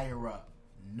female higher up,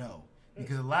 no,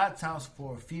 because a lot of times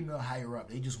for a female higher up,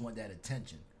 they just want that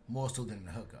attention more so than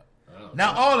the hookup.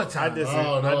 Not all the time. I disagree.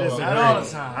 Not all the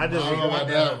time. I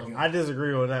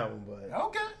disagree on that one, but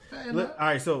okay. Fair enough. All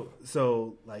right,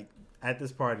 so like at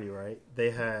this party, right?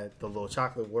 They had the little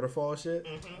chocolate waterfall shit,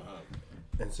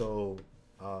 and so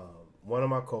one of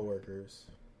my coworkers,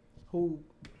 who,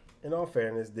 in all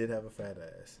fairness, did have a fat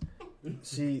ass.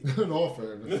 She, in all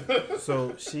fairness,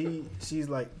 so she's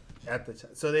like at the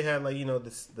so they had like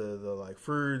the like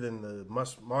fruit and the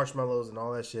marshmallows and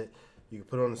all that shit. You can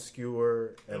put on a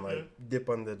skewer and like dip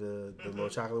under the little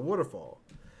chocolate waterfall,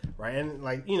 right? And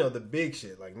like the big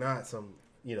shit, like not some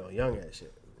young ass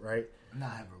shit, right? I'm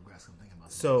not having regrets. I'm thinking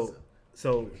about So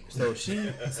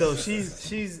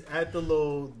she's at the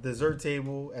little dessert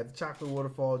table at the chocolate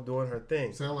waterfall doing her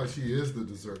thing. Sound like she is the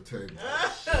dessert table.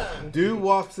 Dude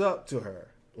walks up to her,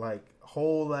 like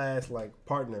whole ass like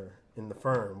partner in the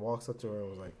firm, walks up to her and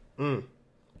was like,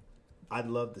 I'd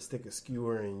love to stick a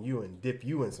skewer in you and dip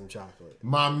you in some chocolate.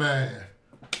 My man.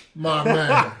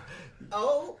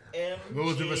 OMG. What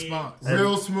was the response?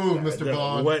 Real smooth, Mr.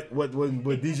 Bond. What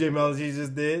DJ Melody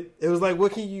just did? It was like,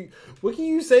 what can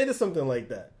you say to something like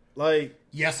that? Like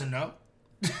yes or no?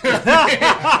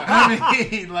 I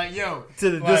mean, like yo to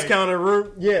the discounted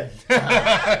room, yeah.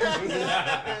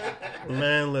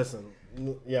 Man, listen,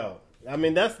 yo. I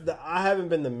mean, I haven't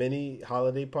been to many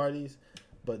holiday parties.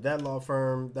 But that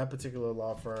particular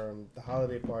law firm, the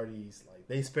holiday parties, like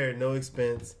they spared no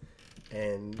expense,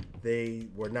 and they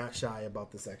were not shy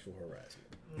about the sexual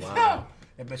harassment. Wow,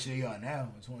 I bet you they are now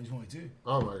in 2022.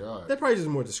 Oh my god, They're probably just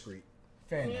more discreet.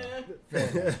 Fair enough. I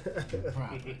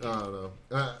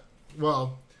don't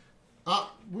know.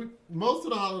 Most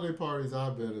of the holiday parties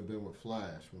I've been have been with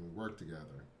Flash when we worked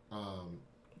together.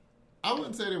 I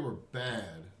wouldn't say they were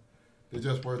bad. They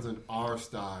just wasn't our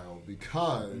style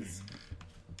because.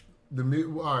 All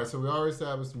right, so we already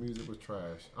established the music was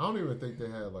trash. I don't even think they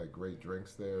had like great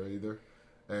drinks there either.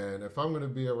 And if I'm going to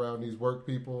be around these work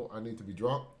people, I need to be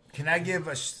drunk. Can I give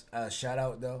a shout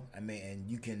out though? I mean, and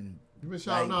you can. You've been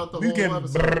shouting out the you whole can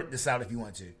episode. This out if you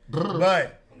want to,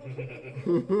 but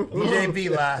DJ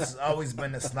V-Lice has always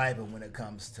been a sniper when it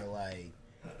comes to like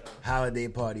holiday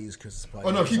parties, Christmas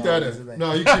parties. Oh no, keep that in.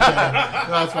 No, you keep that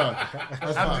in. No, that's fine.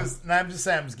 That's fine. I'm just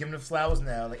saying, I'm just giving them flowers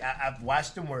now. Like I've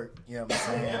watched them work. You know what I'm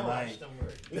saying? I Like watched them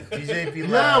work. DJ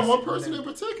V-Lice. Yeah, one person in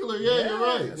particular. Yeah, you're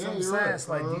right. That's Yeah, what I'm you're saying. right. It's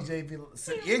like DJ V-Lice.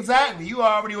 Exactly. You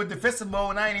already with defensive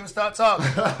mode, and I ain't even start talking.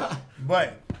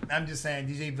 But I'm just saying,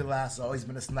 DJ V-Lice has always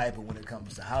been a sniper when it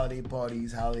comes to holiday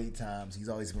parties, holiday times. He's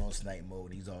always been on snipe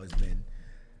mode. He's always been.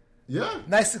 Yeah,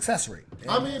 nice success rate.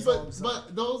 Yeah, I mean,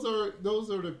 but those are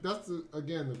that's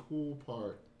again the cool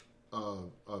part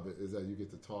of it is that you get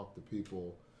to talk to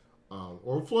people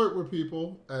or flirt with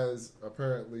people. As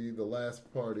apparently the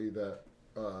last party that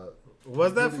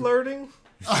was that flirting?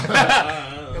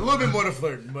 A little bit more than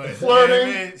flirting, but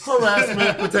flirting,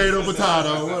 harassment, potato,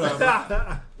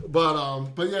 whatever.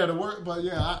 But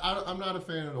yeah, I'm not a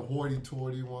fan of the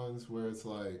hoity-toity ones where it's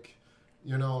like,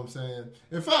 you know what I'm saying.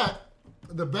 In fact.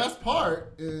 The best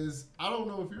part is, I don't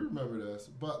know if you remember this,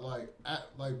 but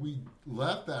we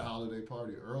left that holiday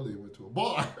party early and went to a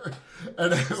bar.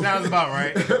 And sounds about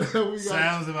right.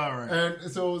 Sounds about right.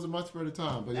 And so it was a much better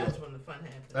time. But that's when the fun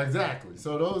happened. Exactly.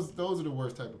 So those are the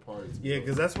worst type of parties. Yeah,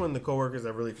 because that's when the coworkers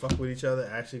that really fuck with each other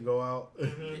actually go out.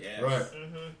 Mm-hmm. Yes. Right.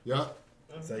 Mm-hmm. Yeah.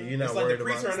 So you're not it's worried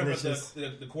like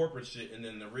about the corporate shit, and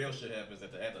then the real shit happens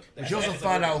at the end. But you also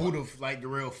find out who the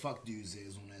real fuck dudes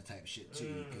is on that type of shit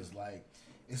too, because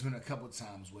it's been a couple of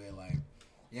times where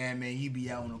yeah man, you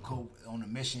be out on a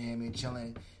mission, I mean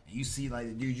chilling, and you see the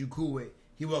dude you cool with,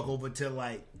 he walk over to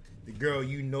like the girl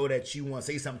you know that you want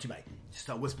to say something to, like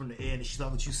start whispering in the ear, and she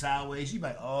start with you sideways. You be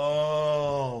like,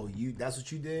 oh, that's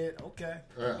what you did? Okay,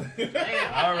 Yeah.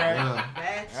 all right.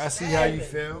 Yeah. I see how you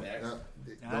feel. Yeah.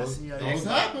 I see how you Those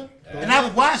feel. happen. And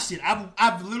I've watched it.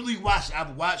 I've literally watched it.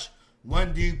 I've watched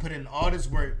one dude put in all this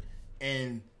work,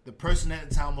 and the person at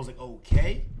the time was like,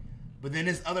 okay. But then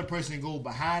this other person go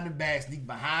behind the back, sneak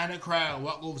behind the crowd,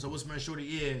 walk over, so whisper in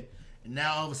shorty ear, and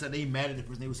now all of a sudden they mad at the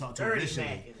person they was talking to Dirty initially.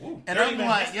 macking. And I'm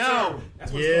like, yo,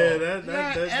 That's what's called. and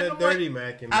that I'm dirty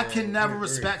like, macking. I man. can never Agree.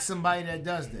 respect somebody that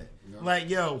does that. Yeah. Like,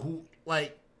 yo, who,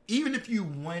 like, even if you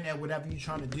win at whatever you're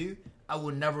trying to do, I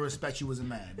will never respect you as a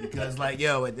man. Because, like,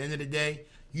 yo, at the end of the day,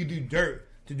 you do dirt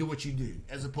to do what you do,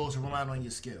 as opposed to relying on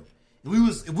your skill.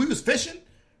 If we was fishing,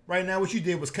 right now what you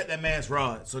did was cut that man's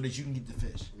rod so that you can get the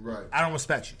fish. Right. I don't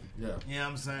respect you. Yeah. You know what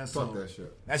I'm saying? Fuck So that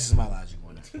shit. that's just my logic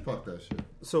on it. Fuck that shit.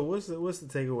 So what's the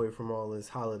takeaway from all this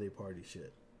holiday party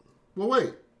shit? Well,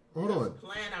 wait. Hold on.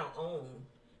 Plan our own.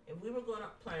 If we were going to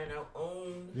plan our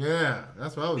own Yeah,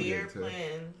 that's what I was beer getting to.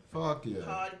 plan, Fuck yeah.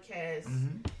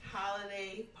 podcast,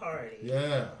 holiday party.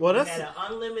 Yeah. Well, We that's had an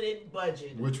unlimited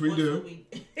budget. Which we What do. would we-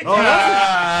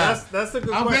 that's a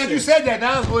good I'm question. glad you said that.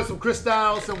 Now it's with some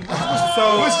Cristal, some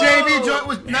So what's JV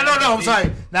joint? No, I'm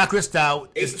sorry. Not Cristal.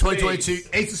 It's Ace of 2022. Spades.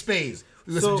 Ace of Spades.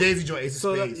 We got So- some Jay-Z joint, Ace of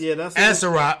so that- Spades. yeah, that's a and good-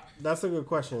 Ciroc. that's a good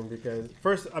question because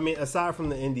first, I mean, aside from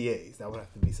the NDAs that would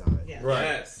have to be signed Yeah. Right.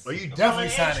 Yes. Oh, you definitely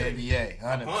Upon signed an entry. NDA.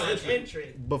 100%. Upon entry.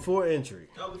 Entry. before entry.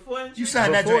 Oh, before entry? You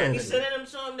signed that Before joint. You entry. sending them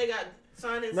to them? They got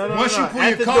signed and No, sent? Once you pull at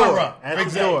your the car door, up. at the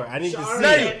Okay. door, I need to Sorry. see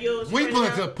Now it. Have yours when you pull right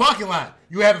into now? the parking lot,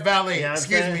 you have a valet. Yeah, I'm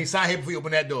Excuse saying. me, sign here before you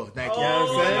open that door. Thank you. You know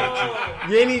what I'm saying? Oh.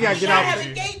 You ain't even gotta You get gotta out. have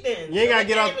a gate then. You ain't gotta So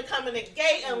get they out- can't even come in the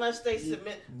gate unless they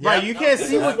submit. Right, you can't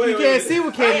see what you can't see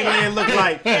what Candyland look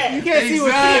like. Yeah. You can't see what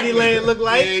Exactly. Candyland look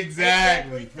like.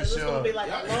 Exactly, for Because it's gonna sure. be like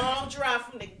a long drive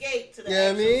from the gate to the. Yeah,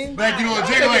 I mean? Back to the spot.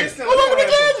 Jay like, this what about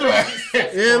the gas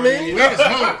You know what I mean? Wait, it's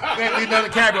home. Leave another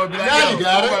camera. Be like, Now yo, you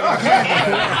got it.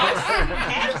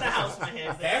 Half the house might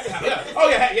have that. Half the house. Yeah. Oh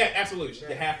yeah, absolutely.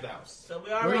 Yeah, half the house. So we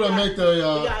We're already gonna got, make the. we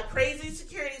got a crazy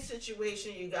security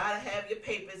situation. You gotta have your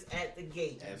papers at the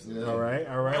gate. Absolutely. All right,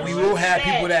 all right. And we will have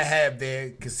people that have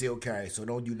their concealed carry, so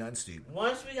don't do nothing stupid.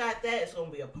 Once we got that, it's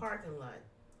gonna be a parking lot,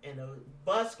 and the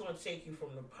bus gonna take you from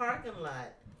the parking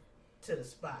lot to the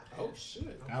spot. Oh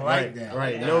shit. I like Right, that.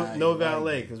 right. Yeah, No I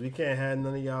valet because we can't have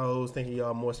none of y'all hoes thinking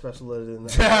y'all more special than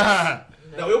that.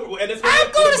 No, and it's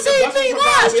I'm going to see me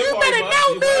last. You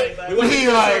better know me. He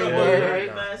like, word.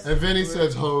 And Vinny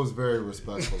says hoes very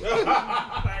respectfully.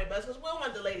 Party bus, because we don't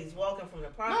want the ladies walking from the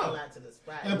parking No. lot to the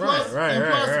spot. And Right, plus, right, and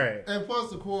right, plus, right. and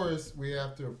plus, of course, we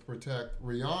have to protect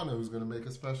Rihanna, who's going to make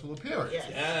a special appearance. Yes.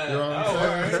 You know what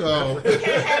I'm saying? You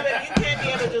can't have it. You can't be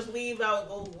able to just leave out,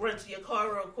 go run to your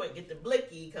car real quick, get the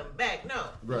blicky, come back. No, you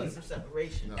Right. need some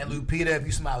separation. No. And Lupita, if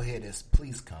you smile hear this,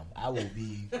 please come. I will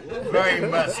be very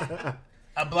much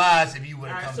obliged if you would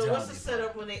All have right. come So to what's me. the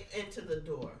setup when they enter the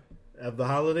door? Of the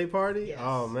holiday party? Yes.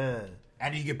 Oh man. How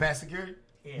do you get past security?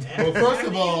 Yeah. Well, first of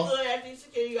After all- you good, after you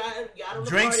secure, you got on the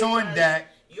Drinks party on bus, deck,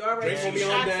 You already Drinks will two be on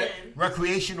shots deck. in.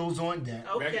 recreationals on deck.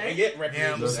 Okay. Get You know what I'm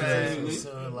recreational. saying? Absolutely.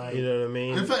 So, like, You know what I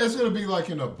mean? In fact, it's gonna be like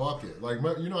in a bucket. Like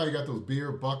you know how you got those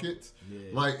beer buckets. Yeah.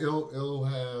 Like it'll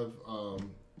have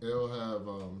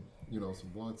you know some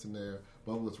blunts in there,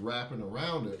 but what's wrapping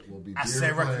around it will be I beer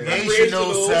said plans.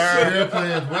 recreational, sir. Beer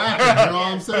plans rapping. You know what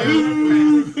I'm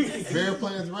saying? Beer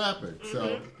plans rapping.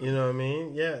 So You know what I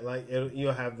mean? Yeah, like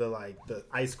you'll have the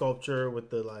ice sculpture with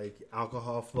the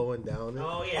alcohol flowing down it.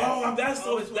 Oh yeah. Oh, that's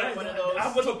so. Always That, one of those. I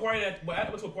went to a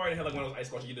party that had like one of those ice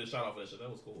sculptures. You did a shot off of that shit. That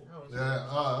was cool. Oh, it's-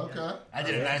 yeah. Okay. I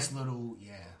did a nice little,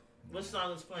 What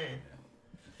song is playing?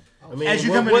 I mean, As you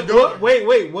what, come in what, the door- what-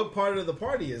 wait, what part of the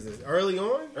party is this? Early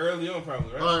on? Early on,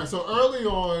 probably, right? All right. So early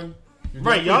on, you're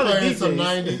Right, definitely y'all the playing some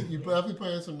DJs. '90s. You're definitely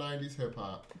playing some '90s hip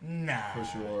hop nah. for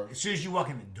sure. As soon as you walk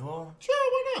in the door, Sure,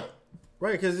 why not?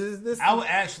 Right, because this. I would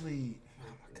actually.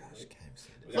 Oh my gosh, I can't say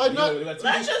that. We got- Like, you know, not- we got two-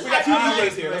 Let's just we got two have-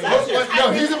 DJs here. let's Let's just-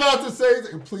 No, he's about to say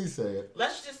it. Please say it.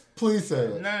 Let's just. Please say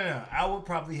it. No. I would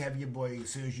probably have your boy as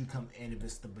soon as you come in if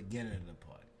it's the beginning of the party.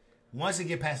 Once it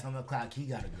get past 11 o'clock, he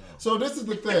gotta go. So this is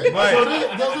the thing. Right.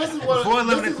 So this is what Before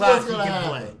 11 this is o'clock, what's gonna he can happen.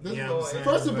 play. This You is- know what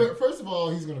I'm saying? first of all,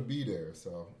 he's gonna be there.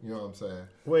 So you know what I'm saying.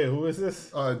 Wait, who is this?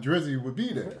 Drizzy would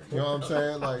be there. You know what I'm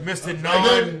saying? Like Mr. And, Non.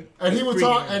 then, and he would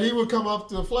talk, and he would come up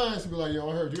to Flash and be like, "Yo,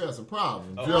 I heard you had some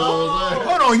problems." You know what I'm saying?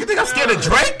 Hold on, you think I'm scared of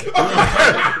Drake?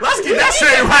 Let's get that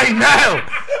shit right now.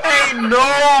 Ain't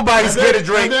nobody scared of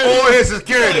Drake and then- or his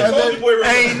security. and then-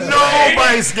 Ain't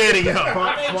nobody scared of him.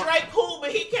 I mean, Drake cool,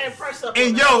 but he can't press up.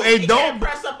 And on yo, the, and he don't- can't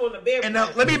press up on the beer. And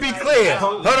press. let me be Like, clear.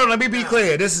 no. Hold on, let me be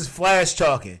clear. This is Flash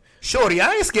talking. Shorty,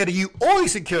 I ain't scared of you or your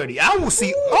security. I will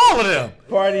see all of them.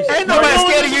 Party. Ain't nobody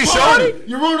scared of you, Shorty.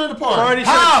 You ruining the party.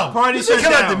 How? Party You shut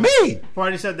come down. after me.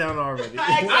 Party shut down already.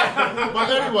 But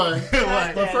anyway,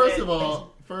 Like, but first of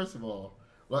all,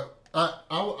 like I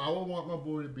would want my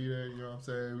boy to be there. You know what I'm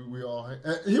saying? We all.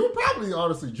 He would probably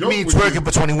honestly You joke. mean with twerking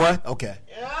for 21? Okay.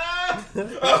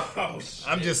 Oh, shit.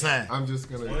 I'm just saying. I'm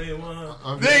just gonna.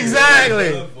 21.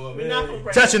 Exactly. We're not gonna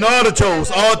break Touching all the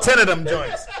toes, all 10 of them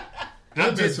joints.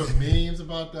 There's been some memes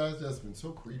about that. That's been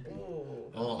so creepy.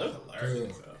 Oh, That's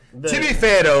hilarious. To be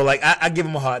fair though, like I give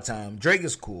him a hard time. Drake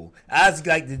is cool. I just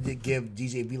like to give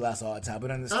DJ V-Lots a hard time,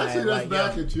 but understand. Actually, that's like,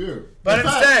 back yo, at you. But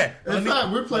understand. In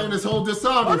fact, we're playing this whole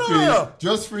discography no.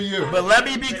 just for you. But let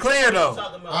me be clear though.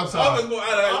 I'm sorry.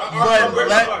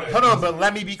 But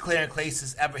let me be clear. In case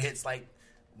this ever hits like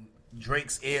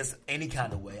Drake's ears any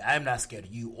kind of way, I am not scared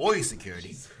of you or your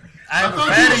security. I am a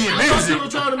fan of your I thought music. you were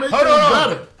trying to make Hold things on.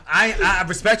 better. I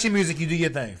respect your music. You do your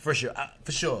thing for sure.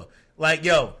 For sure. Like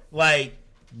yo, like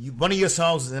one of your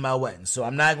songs is in my wedding, so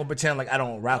I'm not gonna pretend like I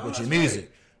don't rock with your music.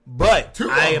 But Two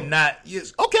I of am them. not.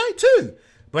 Yes, okay, too.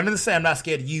 But understand, I'm not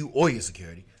scared of you or your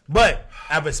security. But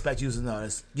I respect you as an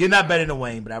artist. You're not better than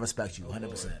Wayne, but I respect you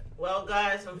 100%. Well,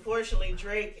 guys, unfortunately,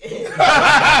 Drake and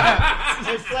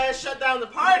Flash shut down the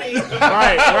party.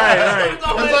 Right. It's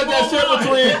like that shit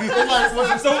between. It's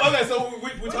like, So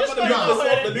we talking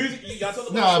about the music. Y'all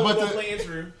talking about the play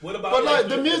intro. What about? but like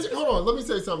the music. Hold on, let me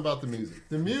say something about the music.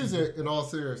 The music, in all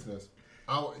seriousness,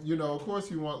 of course,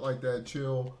 you want like that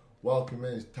chill,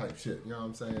 welcoming type shit. You know what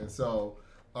I'm saying? So,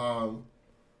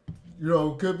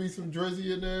 could be some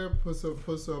Drizzy in there. Put some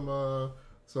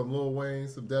Lil Wayne,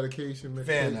 some dedication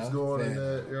mixtapes going in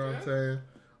there. You know what I'm saying?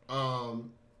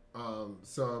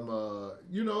 Some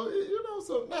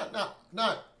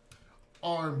not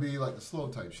R&B like the slow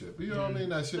type shit, but you know what I mean?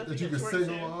 That shit that you can sing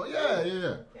along.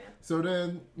 Yeah. So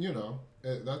then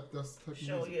that's the type of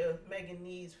Show music. your Megan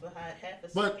needs for half a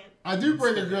But second. I do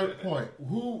bring a good point.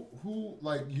 Who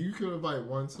like you could invite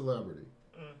one celebrity.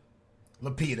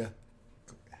 Lapita,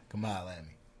 come holler at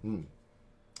me.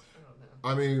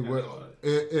 I mean,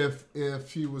 if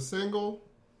she was single,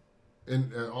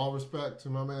 in all respect to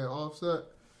my man Offset,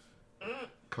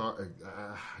 I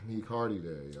need Cardi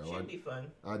there, yo. Should be fun.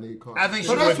 I need Cardi. I think she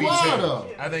But would that's be why, too. though.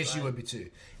 I think she would be too.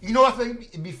 You know what I think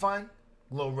it'd be fun?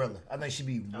 Glorilla. I think she'd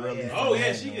be really fun. Oh to yeah,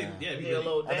 hang she could. around. Yeah, Be a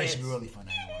little I think dance. she'd be really fun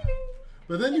to hang around.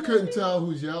 But then you couldn't tell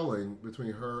who's yelling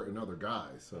between her and other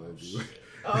guys. So it'd be,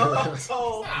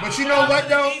 But you know what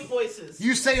though? Deep voices.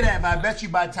 You say that, but I bet you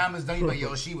by the time it's done, you're like,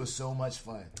 yo, she was so much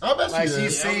fun. I bet Like she she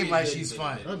is. seemed like she's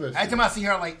fun. I bet she Every time I see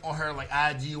her like on her like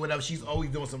IG or whatever, she's always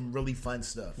doing some really fun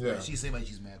stuff. Yeah. Like, she seems like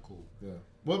she's mad cool. Yeah.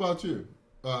 What about you,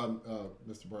 Mr.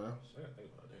 Brown? I gotta think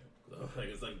about that. Like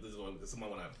it's like this is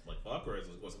somebody when I like fuck or is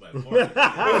it going somebody party?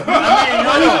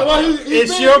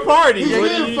 It's your party. He's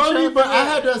What are being you funny, trying but to I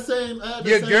had that same.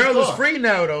 Your same girl is thought. free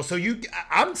now though, so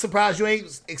I'm surprised you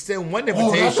ain't extend one Oh, that's the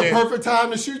invitation perfect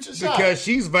time to shoot your shot. because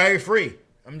she's very free.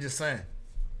 I'm just saying.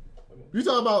 You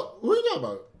talking about who you talking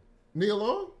about? Neil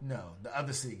Long? No, the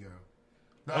other C girl.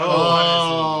 The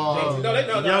Oh,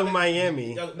 No, Young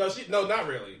Miami. No, not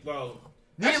really. Well,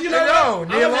 Neil- actually, no, I'm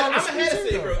Neil ahead Long is of free City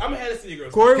too, Girls. I'm ahead of City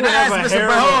Girls. Corey Can would I have ask a Mr. harem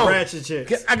Brown? of ratchet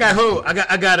chicks. I got who?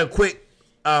 I got a quick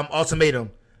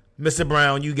ultimatum. Mr.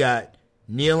 Brown, you got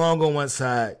Neil Long on one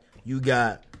side. You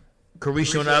got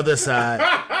Carisha on the other side.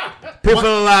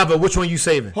 Pitbull Lava. Which one you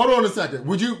saving? hold on a second.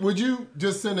 Would you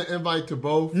just send an invite to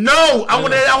both? No, I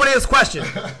want to ask this question.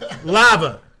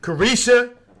 Lava,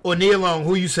 Carisha, or Neil Long?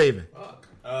 Who you saving?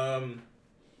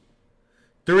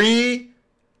 3,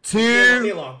 2,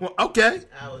 Neil Long. 1. Okay.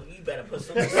 You better put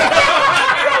some. I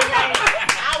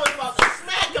was about to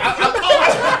smack him.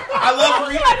 I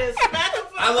love Carisha. Smack him.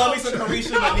 I love me some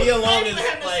Carisha, but Neil Long is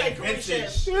Let him like say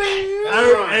Carisha.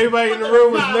 vintage. Everybody in the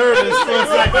room was nervous for a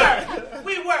second.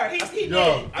 We were. He did.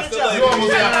 Yo, I Good feel job. like You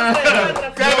almost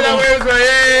got, Grab it out where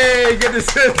hey, get this.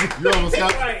 you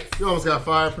almost got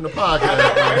fired from the podcast.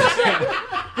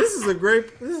 This is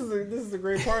a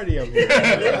great party up here.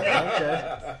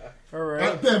 Okay. All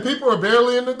right. Then people are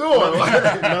barely in the door.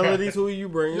 Melodies, who are you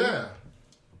bringing? Yeah.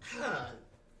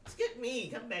 Skip me.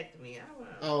 Come back to me. I don't know.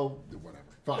 Oh, whatever.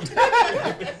 Fine.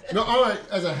 No, all right.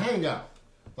 As a hangout,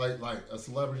 like a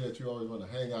celebrity that you always want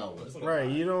to hang out with. Right.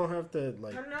 You don't have to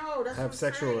I know. That's have what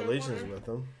sexual I'm saying. relations with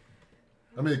them.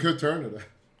 I mean, it could turn to that.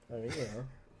 I mean,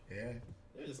 Yeah.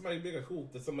 Yeah, somebody big or cool.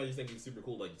 That somebody you think is super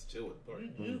cool, like just chill with.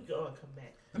 You go and come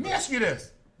back. Let me ask you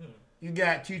this. You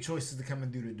got 2 choices to come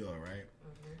in through the door, right?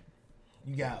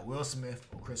 You got Will Smith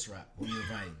or Chris Rock. Who you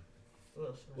inviting?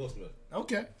 Will Smith. Will Smith.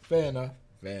 Okay. Fair enough.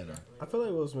 I feel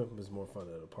like Will Smith was more fun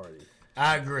at a party.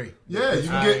 I agree. Yeah, you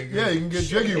can get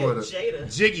jiggy with it.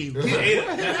 Jada. Jiggy. You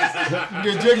can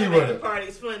get jiggy with The it.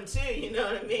 party's fun too, you know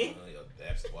what I mean?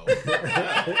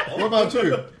 What about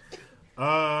you?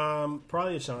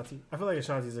 Probably Ashanti. I feel like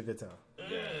Ashanti's a good time.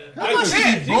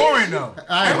 She's boring though.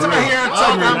 I Every time I hear her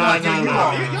talk, I'm like, Nah, you nah.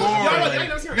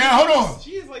 are boring. Now hold on.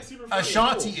 She is like super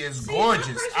Ashanti is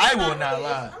gorgeous. I will not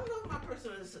lie. I don't know if my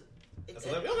person is A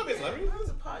celebrity? You don't be a celebrity. I was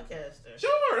a podcaster.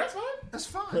 Sure, that's fine. That's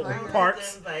fine. I don't have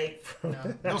Parks. to invite,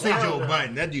 Don't say Joe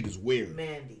Biden. That dude is weird.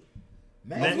 Mandy.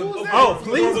 Oh,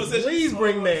 please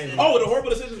bring Mandy. Oh, the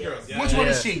horrible decisions girls. Yeah, Which one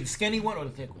Yeah. is she? The skinny one or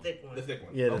the thick one? Thick one. The thick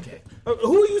one. Yeah. Okay.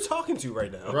 Who are you talking to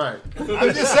right now? Right. I'm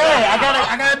just saying.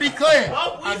 I gotta be clear.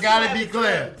 Oh, we I still gotta have be the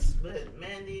clear. drugs, But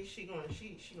Mandy, she gonna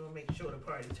make sure the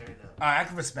party turned up. All right, I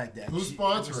can respect that. Who's I can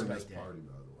sponsoring respect this that. party,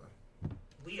 by the way?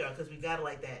 We are, because we got it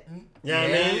like that. Yeah, I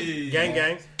mean,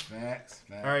 gang. Facts.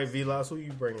 All right, V-Loss, who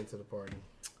you bringing to the party?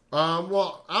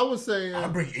 Well, I was saying I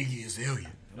bring Iggy Azalea.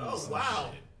 Oh,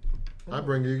 wow. I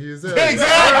bring Iggy Azalea.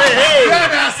 Exactly. You're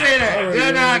not saying that.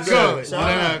 You're not good. Shout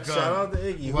out to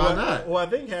Iggy. Why not? Well, I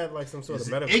think had like some sort of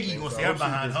medical Iggy thing, gonna so stay I hope she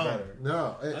behind gets home. better.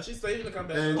 No. She's saving to come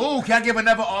back. And- Oh, can I give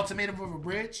another ultimatum of a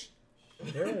bridge?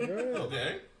 Yeah.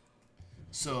 Okay.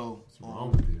 So, What's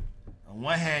wrong with you? on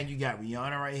one hand, you got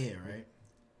Rihanna right here, right?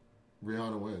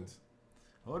 Rihanna wins.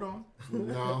 Hold on.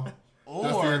 No. Or,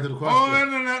 That's the end of the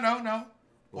question. Oh, no.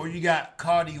 Or you got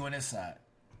Cardi on this side.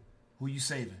 Who you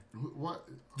saving? What?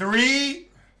 3,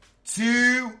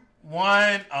 2,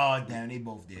 1. Oh, damn, they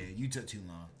both dead. You took too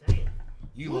long. Damn.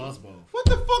 You lost both. What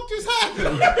the fuck just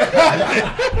happened?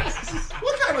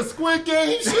 What kind of Squid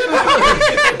Game shit?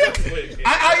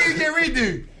 How you get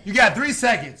redo? You got 3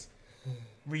 seconds.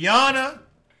 Rihanna.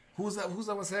 Who's that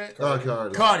one said? Cardi.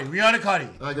 Rihanna Cardi.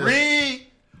 I guess. 3,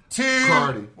 2.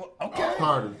 Cardi. Okay.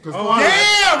 Cardi. Damn,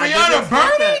 Rihanna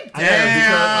burning?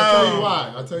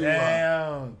 I'll tell you why.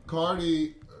 Damn.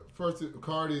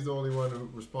 Cardi's the only one who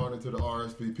responded to the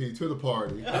RSVP to the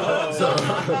party.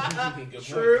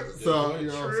 True. So you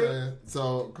know what I'm saying.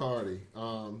 So Cardi.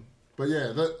 But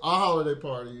yeah, our holiday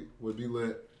party would be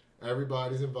lit.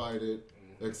 Everybody's invited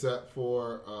except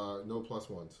for no plus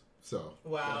ones. So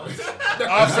Wow.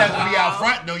 Offset will be out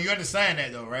front, though. You understand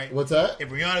that, though, right? what's that? If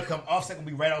Rihanna come, Offset will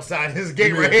be right outside his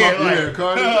gate You right mean here.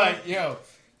 Cardi? Like, yo,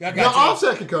 y'all No, got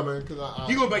Offset can come in because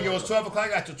you gonna bet yours 12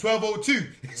 o'clock after 12:02.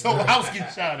 So the house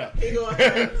getting shot up. He gonna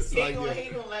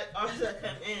let Offset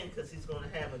come in because he's gonna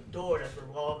have a door that's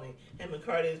revolving. Him and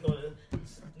Cardi is gonna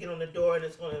get on the door and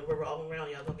it's gonna revolve around.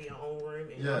 Y'all gonna be in your own room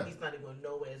and Yeah. he's not even gonna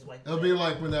know where his wife. It'll be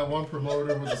like when that one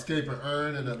promoter was escaping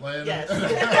Earn in Atlanta. Yes.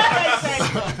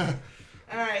 Exactly.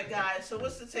 All right, guys. So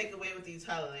what's the takeaway with these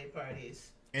holiday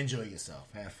parties? Enjoy yourself.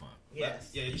 Have fun.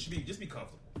 Yes. Yeah, you should be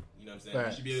comfortable. You know what I'm saying? Right.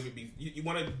 You should be able to be. You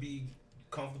want to be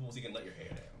comfortable so you can let your hair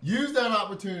down. Use that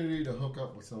opportunity to hook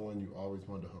up with someone you always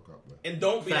wanted to hook up with. And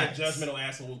don't be Facts. that judgmental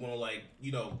asshole who's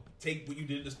gonna take what you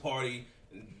did at this party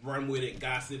and run with it,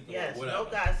 gossip, Yes. or whatever. No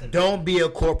gossip. Don't be a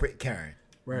corporate Karen.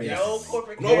 Right. No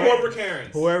corporate. No Karen. corporate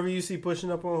Karens. Whoever you see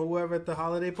pushing up on whoever at the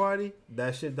holiday party,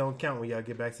 that shit don't count when y'all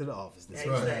get back to the office. This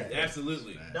week. Exactly.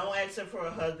 Absolutely. Don't ask her for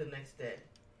a hug the next day.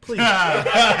 Please.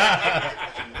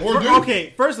 Or do.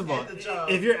 Okay, first of all, At the job.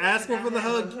 if you're asking for the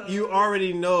hug, you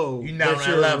already know You're not that on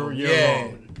you're, that level. you're Yeah.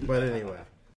 wrong. But anyway.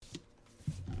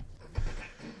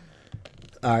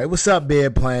 All right, what's up,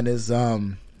 bed planners?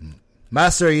 My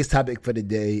serious topic for the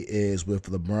day is with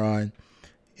LeBron. You know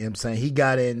what I'm saying? He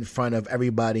got in front of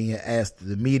everybody and asked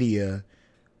the media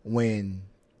when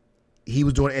he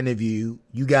was doing an interview,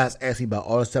 you guys asked me about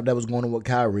all the stuff that was going on with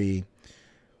Kyrie.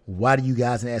 Why do you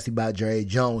guys ask me about Jerry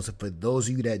Jones? For those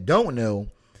of you that don't know,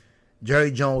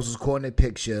 Jerry Jones was caught in a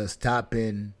picture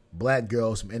stopping black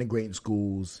girls from integrating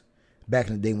schools back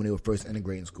in the day when they were first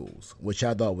integrating schools, which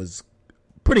I thought was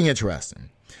pretty interesting.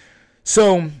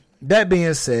 So, that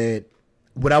being said,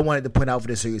 what I wanted to point out for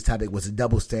this serious topic was a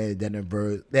double standard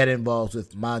that involves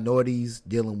with minorities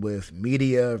dealing with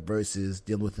media versus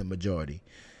dealing with the majority.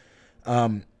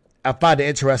 I find it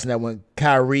interesting that when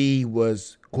Kyrie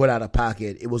was caught out of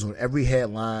pocket, it was on every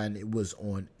headline, it was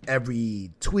on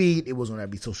every tweet, it was on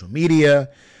every social media.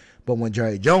 But when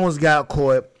Jerry Jones got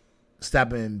caught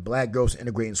stopping black girls from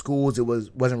integrating schools, it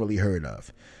wasn't really heard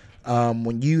of.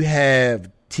 When you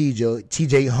have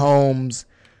TJ Holmes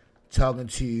talking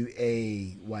to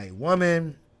a white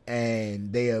woman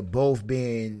and they are both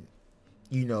being,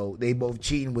 they both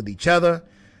cheating with each other,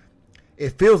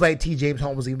 it feels like T.J.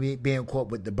 Holmes is being caught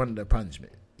with the brunt of the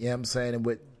punishment. You know what I'm saying?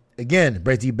 And again,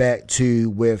 brings you back to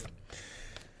with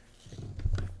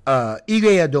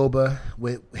Ige Adoba,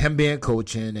 with him being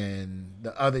coaching, and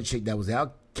the other chick that was there. I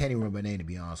can't even remember her name, to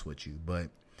be honest with you. But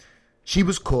she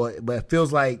was caught. But it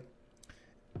feels like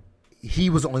he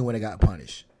was the only one that got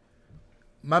punished.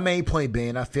 My main point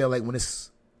being, I feel like when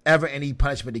it's ever any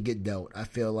punishment to get dealt, I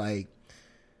feel like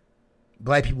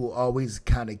black people always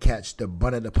kind of catch the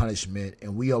brunt of the punishment,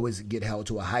 and we always get held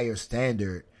to a higher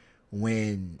standard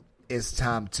when it's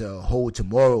time to hold to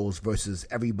morals versus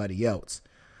everybody else.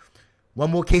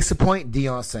 One more case in point,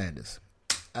 Deion Sanders.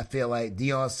 I feel like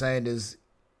Deion Sanders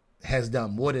has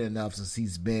done more than enough since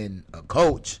he's been a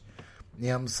coach. You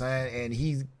know what I'm saying? And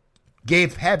he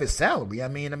have his salary. I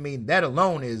mean, that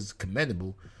alone is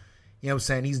commendable. You know what I'm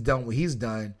saying? He's done what he's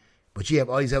done. But you have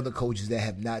all these other coaches that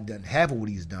have not done half of what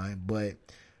he's done, but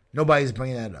nobody's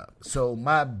bringing that up. So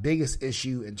my biggest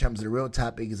issue in terms of the real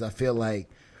topic is I feel like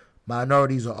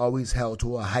minorities are always held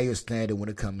to a higher standard when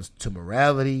it comes to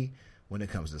morality, when it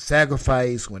comes to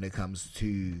sacrifice, when it comes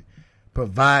to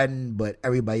providing, but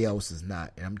everybody else is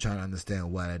not. And I'm trying to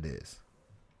understand why that is.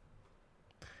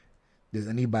 Does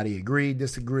anybody agree,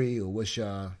 disagree, or what's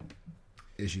your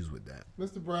issues with that?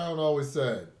 Mr. Brown always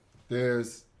said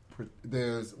there's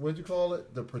what'd you call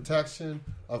it? The protection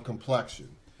of complexion,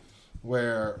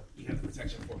 where You have the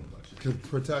protection for complexion.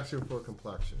 protection for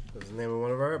complexion. That's the name of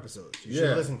one of our episodes. You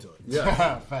should listen to it.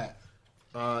 Yeah, Fact.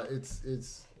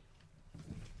 it's.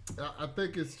 I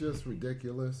think it's just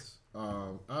ridiculous.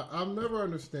 I'll never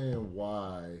understand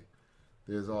why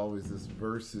there's always this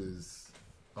versus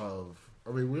of.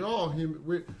 I mean, we're all human.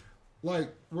 We're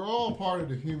all part of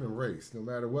the human race. No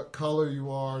matter what color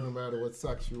you are, no matter what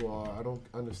sex you are, I don't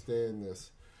understand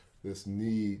this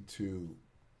need to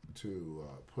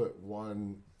put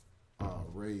one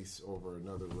race over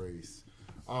another race.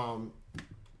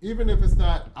 Even if it's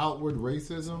not outward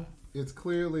racism, it's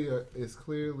clearly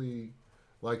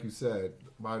like you said,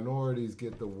 minorities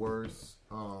get the worst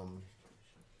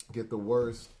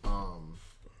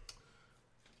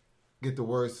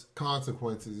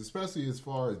consequences, especially as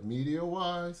far as media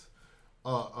wise,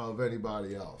 of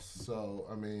anybody else. So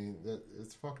I mean,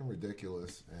 it's fucking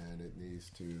ridiculous, and it needs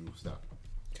to stop.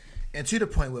 And to the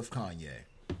point with Kanye,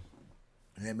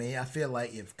 I mean, I feel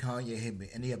like if Kanye had been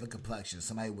any other complexion,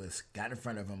 somebody was got in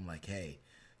front of him like, "Hey,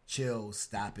 chill,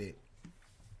 stop it,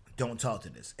 don't talk to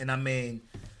this." And I mean,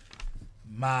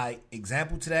 my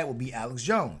example to that would be Alex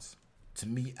Jones. To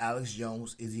me, Alex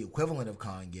Jones is the equivalent of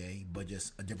Kanye, but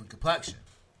just a different complexion.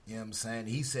 You know what I'm saying?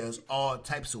 He says all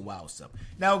types of wild stuff.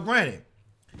 Now, granted,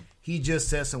 he just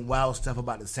said some wild stuff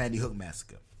about the Sandy Hook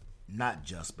massacre. Not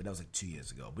just, but that was like 2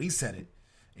 years ago. But he said it,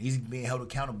 and he's being held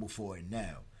accountable for it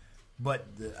now.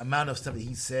 But the amount of stuff that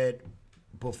he said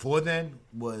before then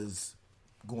was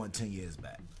going 10 years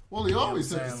back. Well, he always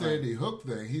said the Sandy Hook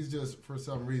thing. He's just, for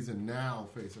some reason, now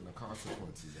facing the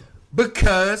consequences of it.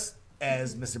 Because,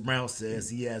 as Mr. Brown says,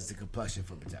 he has the complexion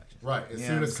for protection. Right. As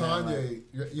soon as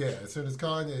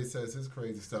Kanye says his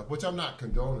crazy stuff, which I'm not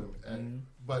condoning,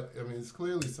 but I mean, it's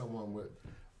clearly someone with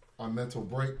a mental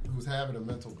break who's having a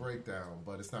mental breakdown,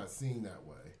 but it's not seen that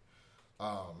way.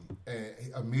 And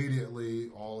immediately,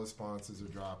 all his sponsors are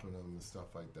dropping him and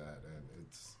stuff like that, and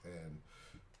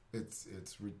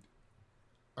it's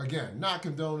again, not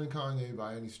condoning Kanye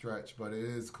by any stretch, but it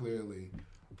is clearly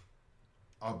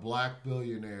a black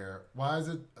billionaire. Why is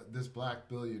it this black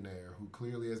billionaire who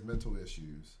clearly has mental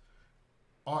issues,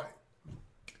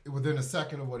 within a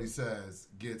second of what he says,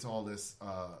 gets all this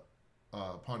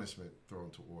punishment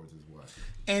thrown towards his way?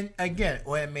 And again,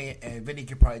 well, I mean, and Vinny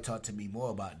could probably talk to me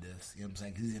more about this, you know what I'm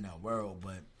saying, because he's in that world,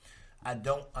 but I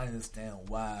don't understand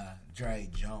why Jerry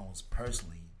Jones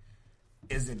personally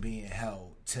isn't being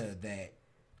held to that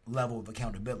level of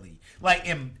accountability. Like,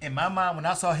 in my mind, when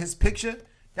I saw his picture,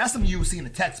 that's something you would see in a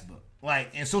textbook,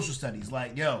 like in social studies.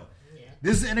 Like, yo,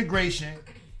 this is integration.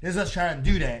 This is us trying to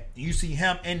do that. And you see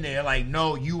him in there like,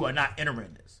 no, you are not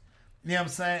entering this. You know what I'm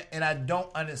saying? And I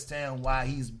don't understand why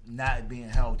he's not being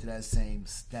held to that same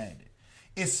standard.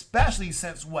 Especially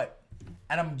since what?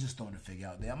 And I'm just throwing a figure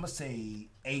out there. I'm going to say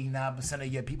 89% of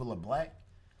your people are black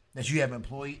that you have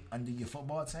employed under your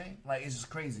football team. Like, it's just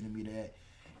crazy to me that.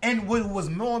 And what was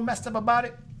more messed up about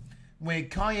it, when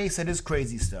Kanye said this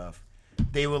crazy stuff,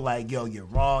 they were like, yo, you're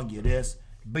wrong, you're this.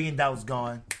 $1 billion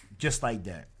gone, just like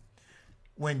that.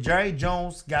 When Jerry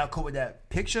Jones got caught with that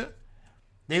picture,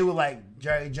 they were like,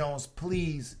 Jerry Jones,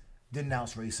 please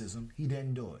denounce racism. He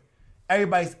didn't do it.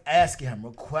 Everybody's asking him,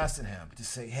 requesting him to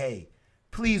say, hey,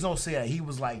 please don't say that. He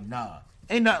was like, nah,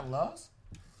 ain't nothing lost.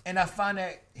 And I find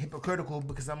that hypocritical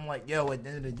because I'm like, yo, at the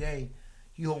end of the day,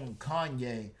 you holding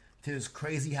Kanye to this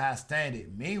crazy high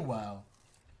standard. Meanwhile,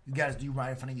 you guys do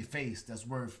right in front of your face that's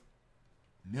worth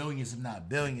millions, if not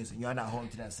billions, and y'all not holding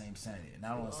to that same standard. And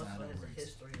I don't understand how that works.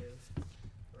 History of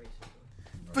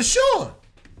racism. For sure.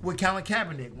 with Colin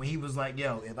Kaepernick when he was like,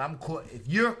 "Yo, if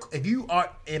you are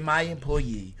in my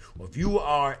employee, or if you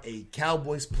are a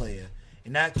Cowboys player,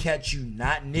 and I catch you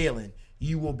not kneeling,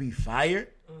 you will be fired."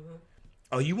 Mm-hmm.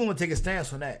 Oh, you want to take a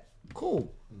stance on that?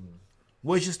 Cool. Mm-hmm.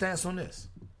 What's your stance on this?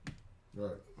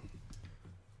 Right.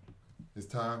 It's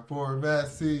time for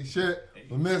messy shit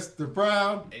with Mr.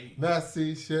 Brown. Hey.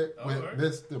 Messy shit with right.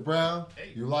 Mr. Brown.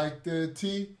 Hey. You like the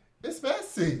tea? It's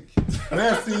messy.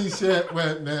 Messy shit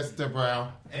with Mr.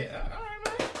 Brown. Hey, all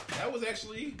right, man. That was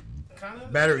actually kind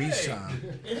of Better each time.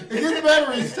 It gets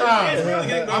better each time. It's really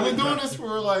getting I've been better. doing this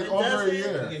for like over a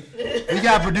year. We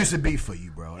got to produce a beat for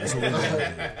you, bro. That's what we got to do.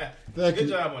 Thank Good you.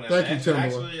 job on that. Thank man. you,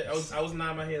 Timberland. Actually, I was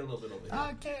nodding my head a little bit over here.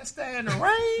 I can't stand the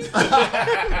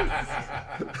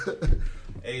rain.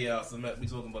 Hey, y'all, so we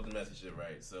talking about the message shit,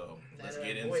 right? So let's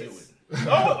get into voice. it.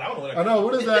 Oh, I don't know what I know.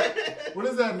 What is that? What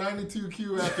is that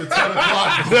 92Q after 10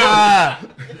 o'clock?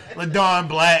 LaDawn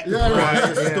Black. Yeah,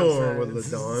 right. Storm with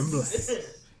LaDawn Black.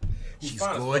 She's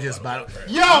fine as gorgeous, fuck, by by the the way.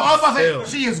 way. Yo, I was about to Still.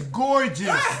 say, she is gorgeous.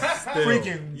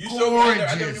 Freaking You showed me.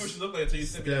 I never knew what gorgeous. she looked like until you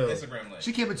sent me that Instagram link.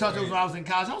 She came and talked to us when I was in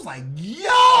college. I was like,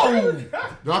 yo!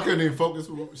 No, I couldn't even focus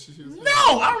with what she was saying.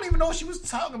 No, I don't even know what she was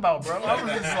talking about, bro. I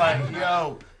was just like,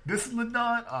 yo, this is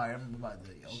LaDawn? All right, I'm about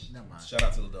to, never mind. Shout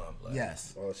out to LaDawn Black.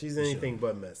 Yes. Oh, she's anything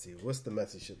but messy. What's the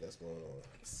messy shit that's going on?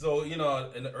 So, in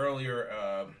the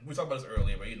earlier, we talked about this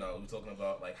earlier, but, we're talking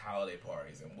about, like, holiday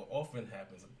parties. And what often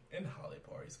happens in holiday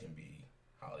parties can be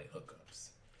holiday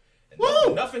hookups.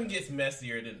 And nothing gets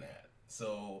messier than that.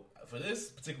 So, for this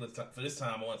particular time,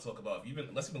 I want to talk about,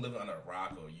 unless you've been living under a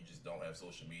rock or you just don't have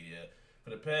social media, for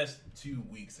the past 2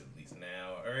 weeks at least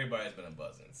now, everybody's been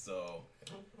buzzing. So,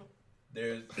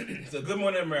 there's the Good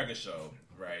Morning America show,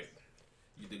 right?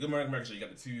 The Good Morning America show, you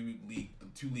got the two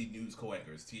lead news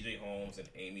co-anchors, TJ Holmes and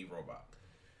Amy Robach.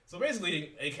 So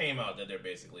basically, it came out that they're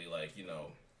basically like,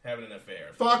 having an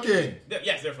affair. Fucking.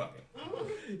 Yes, they're fucking.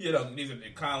 These are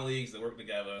their colleagues that work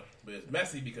together, but it's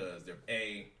messy because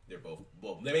they're both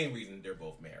the main reason they're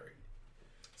both married.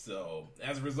 So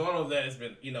as a result of that, it's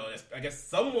been, I guess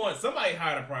somebody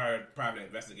hired a private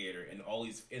investigator, and all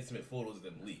these intimate photos of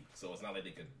them leaked. So it's not like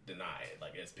they could deny it.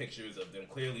 Like, it's pictures of them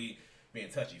clearly being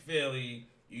touchy-feely,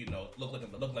 look like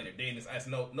they're dating. It's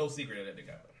no secret that they're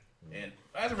together. And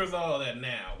as a result of that,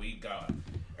 now we got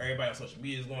everybody on social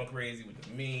media is going crazy with the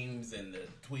memes and the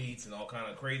tweets and all kind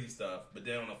of crazy stuff. But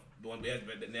then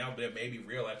now there may be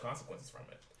real life consequences from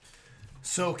it.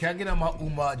 So, can I get on my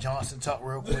Umar Johnson talk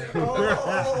real quick?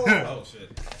 Oh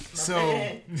shit!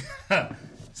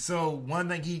 So one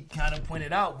thing he kind of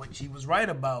pointed out, which he was right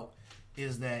about,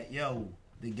 is that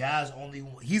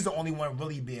he's the only one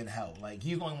really being held. Like,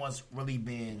 he's the only one really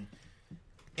being,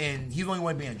 and he's the only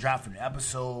one being dropped from the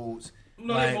episodes.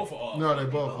 No, like, they both are off. No, they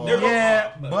both are. They're both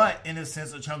yeah, off, but in a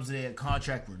sense, in terms of their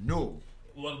contract renewal,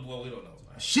 well, we don't know.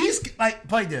 she's like,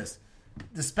 play this.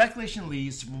 The speculation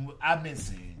leads from what I've been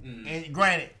seeing, and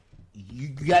granted, you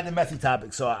got the messy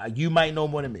topic, so you might know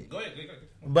more than me. Go ahead.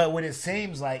 But what it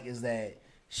seems like is that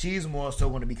she's more so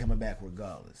going to be coming back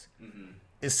regardless. Mm-hmm.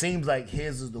 It seems like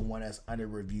his is the one that's under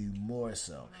review more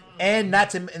so, and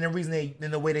the reason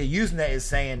the way they're using that is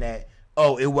saying that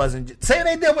it wasn't just, saying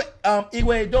they did with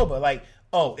Igwe Adoba, like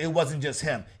it wasn't just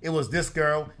him, it was this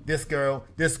girl, and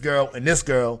this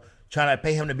girl trying to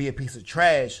pay him to be a piece of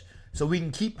trash so we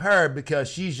can keep her because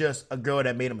she's just a girl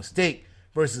that made a mistake.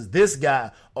 Versus this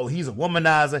guy, he's a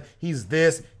womanizer, he's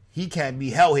this, he can't be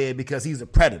held here because he's a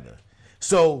predator.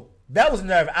 So that was the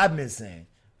narrative I've been saying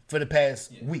for the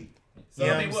past week. So,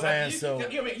 you know what I'm saying? I guess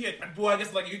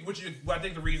I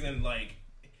think the reason, like,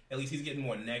 at least he's getting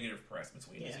more negative press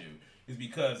between the two is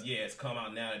because it's come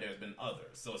out now that there's been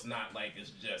others. So it's not like it's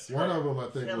just One of them, I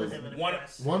think, was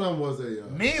one of them was a.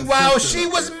 Meanwhile, she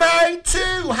was married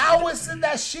too. How is it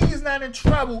that she's not in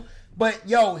trouble? But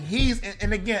he's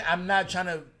and again, I'm not trying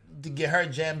to get her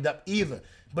jammed up either.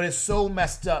 But it's so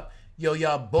messed up.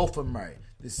 Y'all both are married.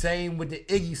 The same with the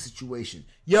Iggy situation.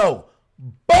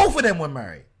 Both of them were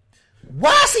married.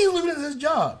 Why is he losing his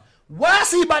job? Why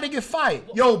is he about to get fired?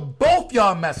 Both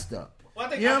y'all messed up. Well, I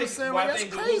think, you know what I'm saying? That's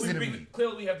crazy to me.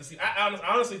 Clearly, we have to see. I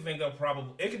honestly think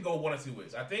it could go one of two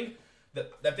ways. I think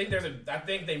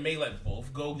they may let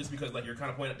both go just because, like, you're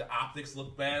kind of pointing at the optics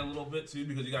look bad a little bit too,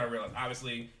 because you gotta realize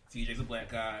obviously TJ's a black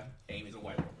guy, Amy's a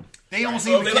white woman. They don't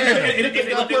seem to care.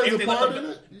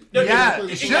 Yeah,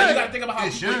 it should. You gotta think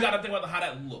about how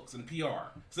that looks in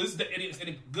PR. So this is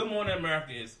Good Morning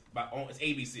America is it's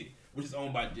ABC, which is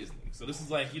owned by Disney. So this is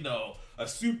like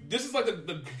this is like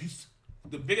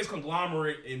the biggest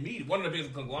conglomerate in media, one of the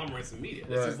biggest conglomerates in media.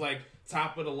 This is like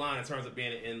top of the line in terms of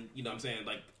being in, what I'm saying,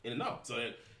 like, in and out.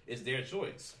 So it's their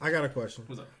choice. I got a question.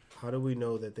 What's up? How do we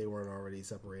know that they weren't already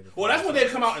separated? Well, that's what they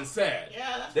come out and said.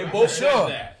 Yeah, that's they right. both Sure. said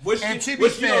that. Which, And to be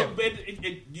which fair-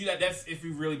 that's if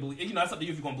you really believe. That's something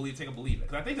if you're gonna believe, take a believe it.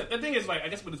 Because I think that the thing is like I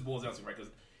guess what this boils down to, right?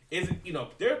 Because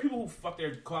there are people who fuck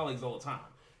their colleagues all the time.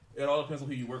 It all depends on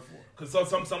who you work for. Because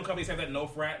some companies have that no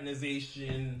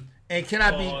fraternization. And can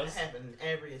I be That happened in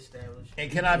every establishment.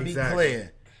 and can I be Exactly.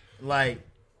 clear? Like,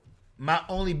 my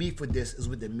only beef with this is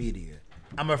with the media.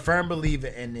 I'm a firm believer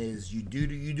in this. You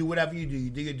do whatever you do. You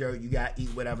do your dirt. You gotta eat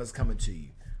whatever's coming to you.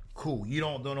 Cool. You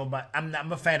don't throw nobody.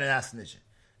 I'm a fan of not snitching.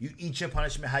 You eat your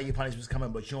punishment how your punishment's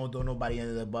coming, but you don't throw nobody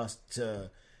under the bus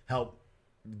to help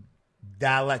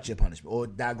dialect your punishment or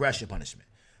digress your punishment.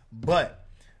 But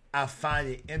I find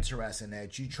it interesting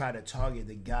that you try to target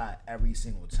the guy every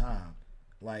single time.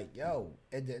 Like, yo,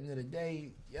 at the end of the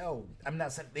day, I'm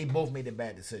not saying they both made a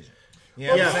bad decision. You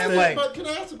know what I'm saying? Like, but can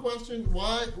I ask a question?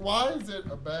 Why is it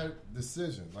a bad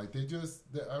decision? Like at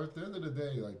the end of the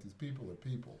day, like these people are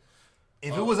people.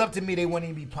 if it was up to me, they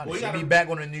wouldn't even be punished. They'd be back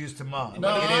on the news tomorrow. No,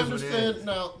 It I is what it understand. is.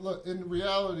 Now, look, in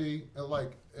reality,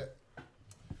 like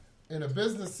in a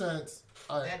business sense,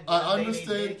 I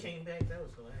understand. They came back. That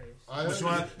was hilarious. I Which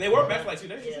understand. one? They were back for like 2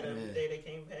 days. Yeah, the day they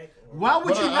came back. Why would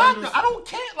But you I not? understand- I don't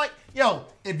care. Like, yo,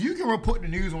 if you can report the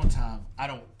news on time, I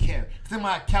don't care. It's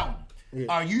my accountant.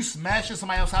 Are you smashing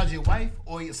somebody else's house, your wife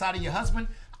or your side of your husband?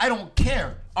 I don't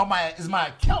care. Is my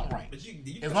account right? But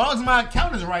you As long as my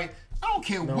account is right, I don't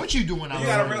care what you doing. You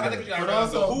gotta realize, I think you gotta But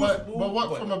realize also, but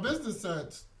what from a business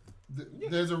sense,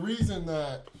 there's a reason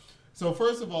that. So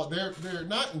first of all, they're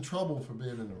not in trouble for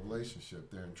being in a relationship.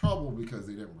 They're in trouble because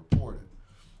they didn't report it.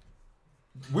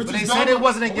 Which But they is said it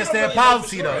wasn't we against don't their really know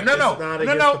policy, for though. sure. No. It's not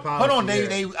against the Hold policy, on. yeah.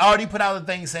 They already put out a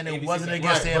thing saying it ABC wasn't said-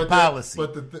 against Right, their but the- policy.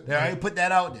 but They already put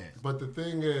that out there. But the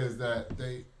thing is that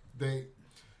they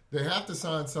have to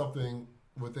sign something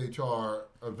with HR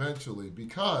eventually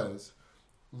because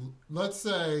let's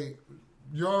say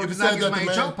you already If it's not said that against the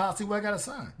my HR man. policy, what I gotta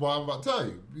sign? Well, I'm about to tell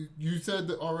you. You said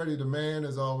that already. The man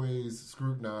is always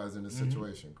scrutinized in a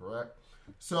situation, correct?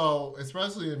 So,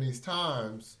 especially in these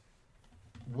times,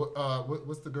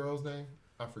 what's the girl's name?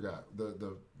 I forgot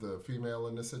the female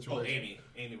in this situation.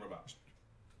 Amy Robach.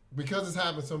 Because it's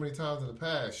happened so many times in the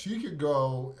past, she could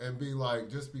go and be like,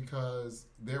 just because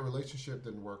their relationship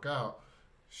didn't work out,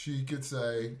 she could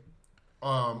say,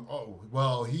 oh,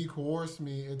 well, he coerced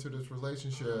me into this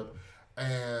relationship,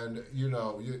 and,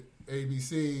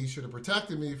 ABC should have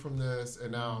protected me from this,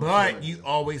 and now I'm But suing you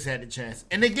always had the chance.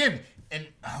 And again,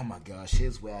 oh my gosh,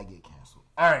 here's where I get canceled.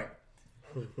 All right.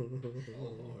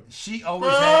 She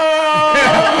always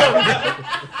had.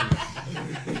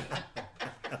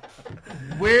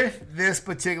 With this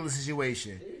particular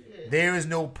situation, there is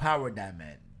no power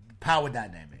dynamic.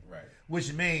 Right.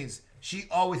 Which means she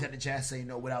always had the chance to say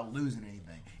no without losing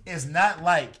anything. It's not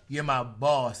like you're my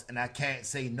boss and I can't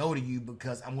say no to you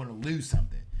because I'm going to lose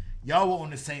something. Y'all were on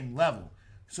the same level.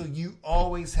 So you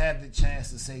always have the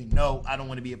chance to say no, I don't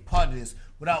want to be a part of this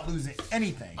without losing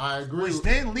anything. I agree. Which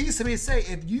then leads to me to say,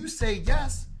 if you say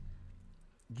yes,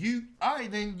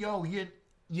 then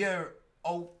you're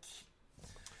okay.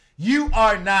 You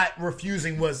are not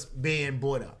refusing what's being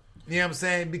brought up. You know what I'm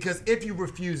saying? Because if you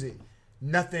refuse it,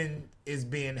 nothing is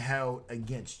being held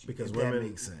against you. Because if women, that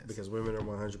makes sense. because women are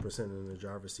 100% in the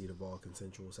driver's seat of all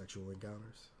consensual sexual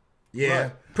encounters. Yeah,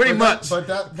 Right. pretty But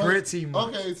much. pretty much.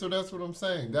 Okay, so that's what I'm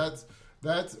saying. That's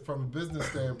from a business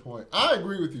standpoint. I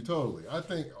agree with you totally. I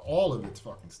think all of it's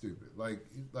fucking stupid. Like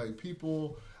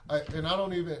people, and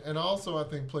also I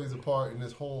think plays a part in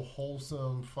this whole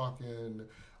wholesome fucking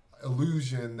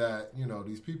illusion that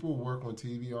these people who work on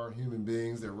TV aren't human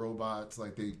beings. They're robots.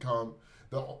 Like they come.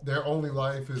 Their only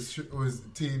life was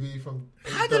TV from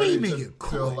How did they 8:30 even to get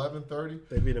caught? 11:30.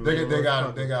 They be the They middle got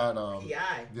of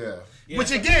PI. yeah.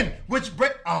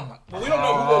 Oh my. But we don't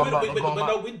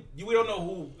know who. We don't know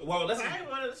who. Well, that's Probably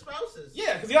one of the spouses.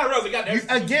 yeah, because you gotta realize they got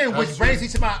their Again, That's which true. brings me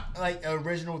to my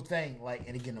original thing,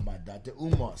 and again about Dr.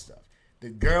 Umar stuff. The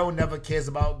girl never cares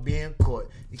about being caught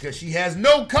because she has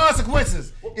no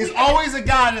consequences. It's always a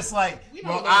guy that's like, we don't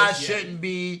well, know I this yet. shouldn't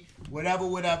be, whatever.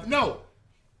 No.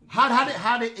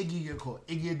 How did Iggy get caught?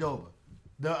 Iggy Adoba,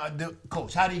 the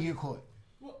coach. How did he get caught?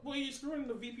 Well, you're screwing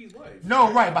the VP's wife.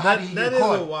 No, right, but how did he That get is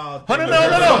caught? a wild Hold thing. on,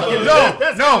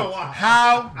 That's no. kinda wild.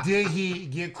 How did he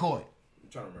get caught? I'm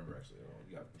trying to remember actually.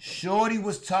 You got- Shorty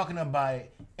was talking about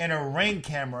it in a ring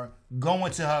camera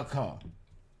going to her car.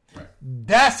 Right.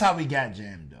 That's how we got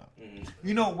jammed up.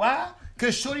 You know why?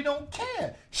 Because Shorty don't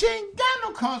care. She ain't got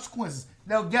no consequences.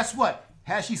 Now, guess what?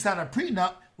 Had she signed a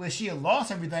prenup where she had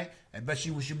lost everything, I bet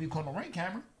she should be caught on a ring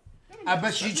camera. I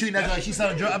bet she treating that like she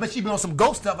signed a drug. I bet she be on some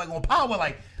ghost stuff like on power,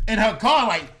 like in her car,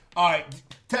 like all right,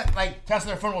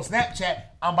 testing her phone on Snapchat,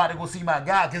 I'm about to go see my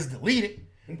guy because it's deleted.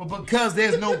 But because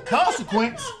there's no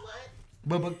consequence,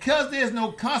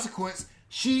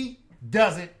 she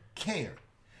doesn't care.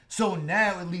 So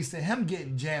now it leads to him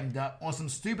getting jammed up on some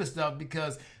stupid stuff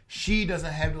because she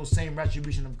doesn't have those same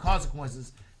retribution of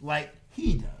consequences like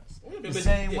he does. The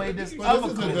same way this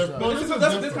other clip does.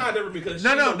 That's kind of different because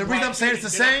no. The reason I'm saying it's the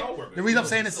same. The reason I'm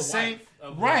saying it's the same.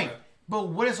 Right. But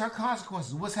what is her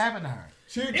consequences? What's happened to her?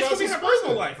 It's gonna be her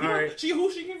personal life. All right.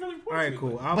 Who she can really report. All right,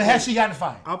 cool. But has she gotten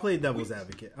fired? I'll play devil's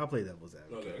advocate.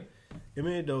 Okay.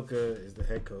 Emi Udoka is the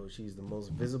head coach. She's the most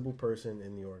visible person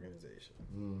in the organization.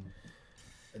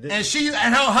 And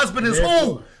her husband is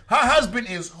who? Her husband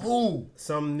is who?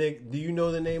 Some Nick. Do you know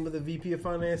the name of the VP of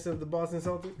Finance of the Boston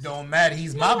Celtics? Don't matter.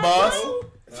 He's my boss.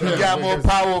 He got more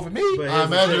power over me. I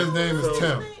imagine his name is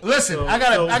Tim. Listen, I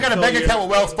got a bank account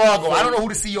with Wells Fargo. I don't know who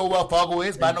the CEO of Wells Fargo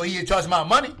is, but I know he in charge of my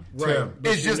money. Right.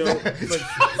 It's just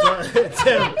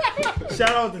Tim.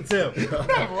 Shout out to Tim.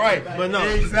 Right. But no.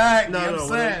 Exactly.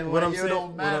 What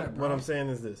I'm saying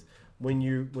is this. When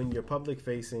you're public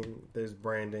facing, there's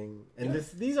branding, and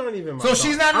these aren't even. So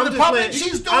she's not in the public.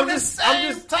 She's doing the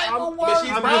same type of work. She's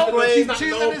not no person.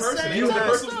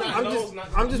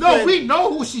 No, we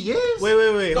know who she is.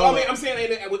 Wait. No, I mean, I'm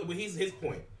saying he's his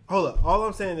point. Hold up. All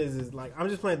I'm saying is like I'm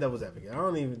just playing devil's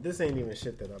advocate. This ain't even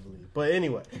shit that I believe. But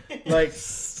anyway, like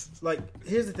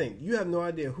here's the thing. You have no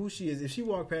idea who she is. If she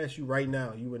walked past you right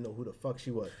now, you would know who the fuck she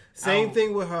was. Same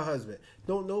thing with her husband.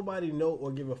 Don't nobody know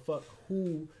or give a fuck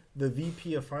who the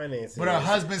VP of Finance. But her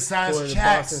husband signs for the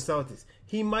checks. Boston Celtics.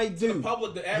 He might do. The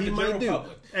public, the average general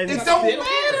public. And it don't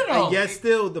matter though. And yet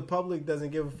still, the public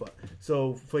doesn't give a fuck.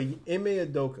 So for Ime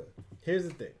Udoka, here's the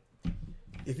thing.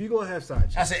 If you're going to have side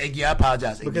chicks. I said, Iggy, I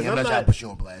apologize. Iggy, Because I'm I'm not not- trying to put you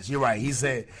on blast. You're right. He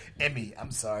said, Emmy, I'm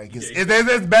sorry. Because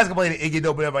there's basketball player Iggy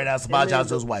Dope right now. So apologize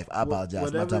to his wife. I apologize.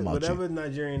 I'm not talking about whatever you.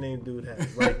 Nigerian name dude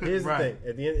has. Like, here's the thing.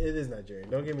 At the end, it is Nigerian.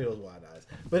 Don't give me those wide eyes.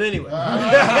 But anyway.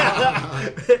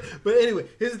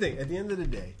 Here's the thing. At the end of the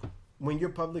day, when you're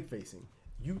public facing,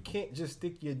 you can't just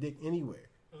stick your dick anywhere.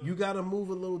 You got to move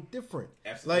a little different.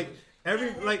 Absolutely.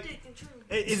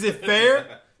 Is it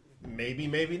fair? Maybe,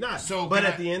 maybe not. So, but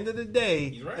can at the end of the day,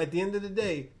 He's right.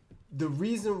 the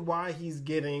reason why he's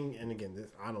getting, and again,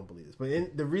 I don't believe this,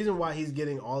 but the reason why he's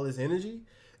getting all this energy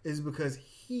is because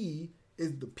he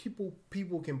is the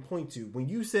people can point to. When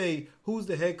you say who's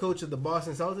the head coach of the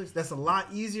Boston Celtics, that's a lot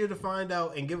easier to find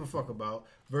out and give a fuck about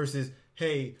versus,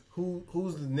 hey,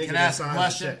 who's the nigga Can I that ask a signs the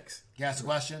question? checks? Can I ask a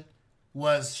question?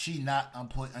 Was she not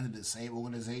employed under the same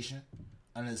organization,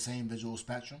 under the same visual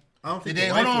spectrum? I don't think Did the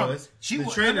they, wife hold on. was. She The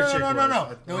was, trainer chick was.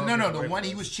 no. The one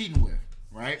he was cheating with,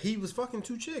 right? He was fucking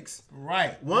two chicks.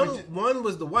 Right. One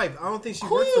was the wife. I don't think she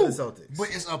worked for the Celtics. But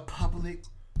it's a public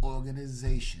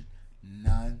organization,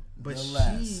 But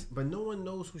nonetheless. but no one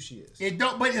knows who she is.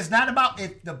 But it's not about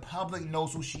if the public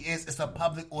knows who she is. It's a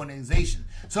public organization.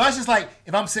 So that's just like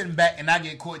if I'm sitting back and I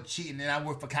get caught cheating and I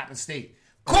work for Coppin State.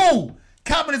 Cool.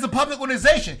 Coppin is a public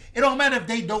organization. It don't matter if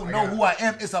they don't know who I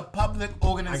am. It's a public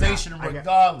organization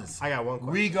regardless. I got one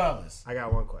question. Regardless. I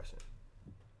got one question.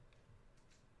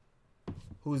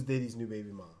 Who's Diddy's new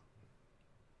baby mom?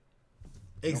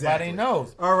 Exactly. Nobody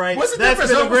knows. All right. What's the That's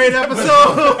difference? been a great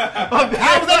episode.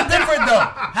 How is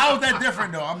that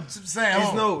different though? I'm just saying.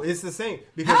 It's the same.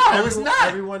 Because How? It's not.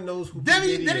 Everyone knows who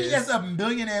Diddy is. is a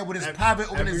millionaire with his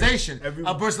private organization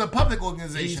versus a public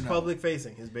organization. He's though. public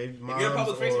facing. His baby mom. You're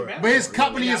public facing, man. But his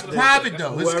company is private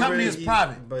though. His company is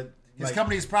private. But His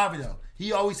company is private though.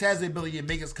 He always has the ability to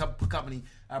make his company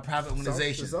a private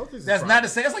organization. Celtics That's is not to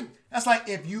say that's like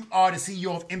if you are the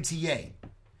CEO of MTA.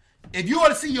 If you are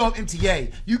the CEO of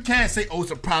MTA, you can't say, "Oh,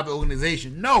 it's a private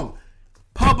organization." No,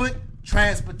 public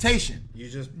transportation. You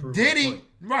just proved Diddy,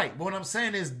 right? But what I'm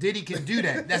saying is Diddy can do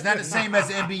that. That's not the same as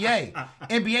the NBA.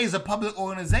 NBA is a public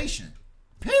organization.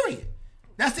 Period.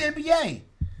 That's the NBA.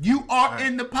 You are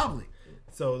in the public.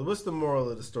 So what's the moral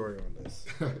of the story on this?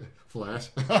 Flash.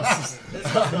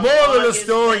 Moral of the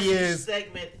story is.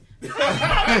 Segment. Close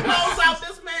out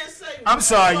this man's segment. I'm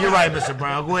sorry, you're right, Mr.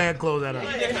 Brown. Go ahead and close that up. You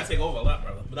can't take over a lot,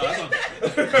 brother. But no,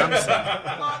 that's okay. I'm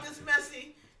sorry. All this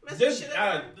messy Just, shit.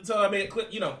 so I mean,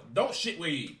 don't shit where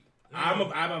you eat. I'm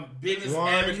a biggest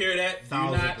advocate of that. Do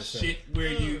not 1000%. shit where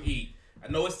you eat. I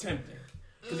know it's tempting.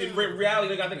 Because in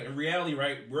reality, in reality,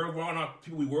 right, we're on our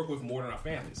people we work with more than our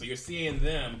family. So you're seeing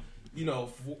them,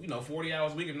 40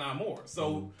 hours a week, if not more.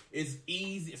 So it's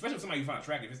easy, especially if somebody you find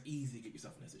attractive, it's easy to get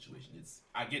yourself in that situation.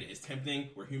 I get it. It's tempting.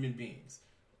 We're human beings.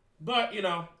 But,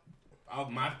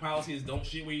 my policy is don't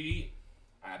shit where you eat.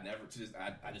 I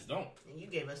just don't. And you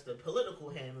gave us the political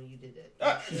hand when you did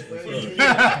that.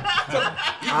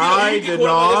 I did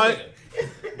not.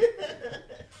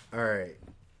 All right.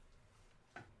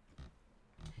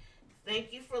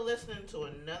 Thank you for listening to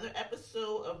another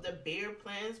episode of the Beer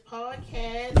Plans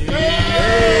Podcast.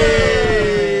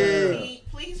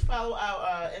 Please follow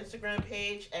our Instagram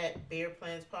page at Beer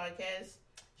Plans Podcast.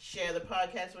 Share the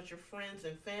podcast with your friends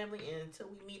and family. And until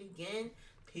we meet again,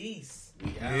 peace.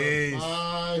 We out. Peace.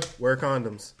 Bye. Wear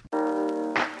condoms.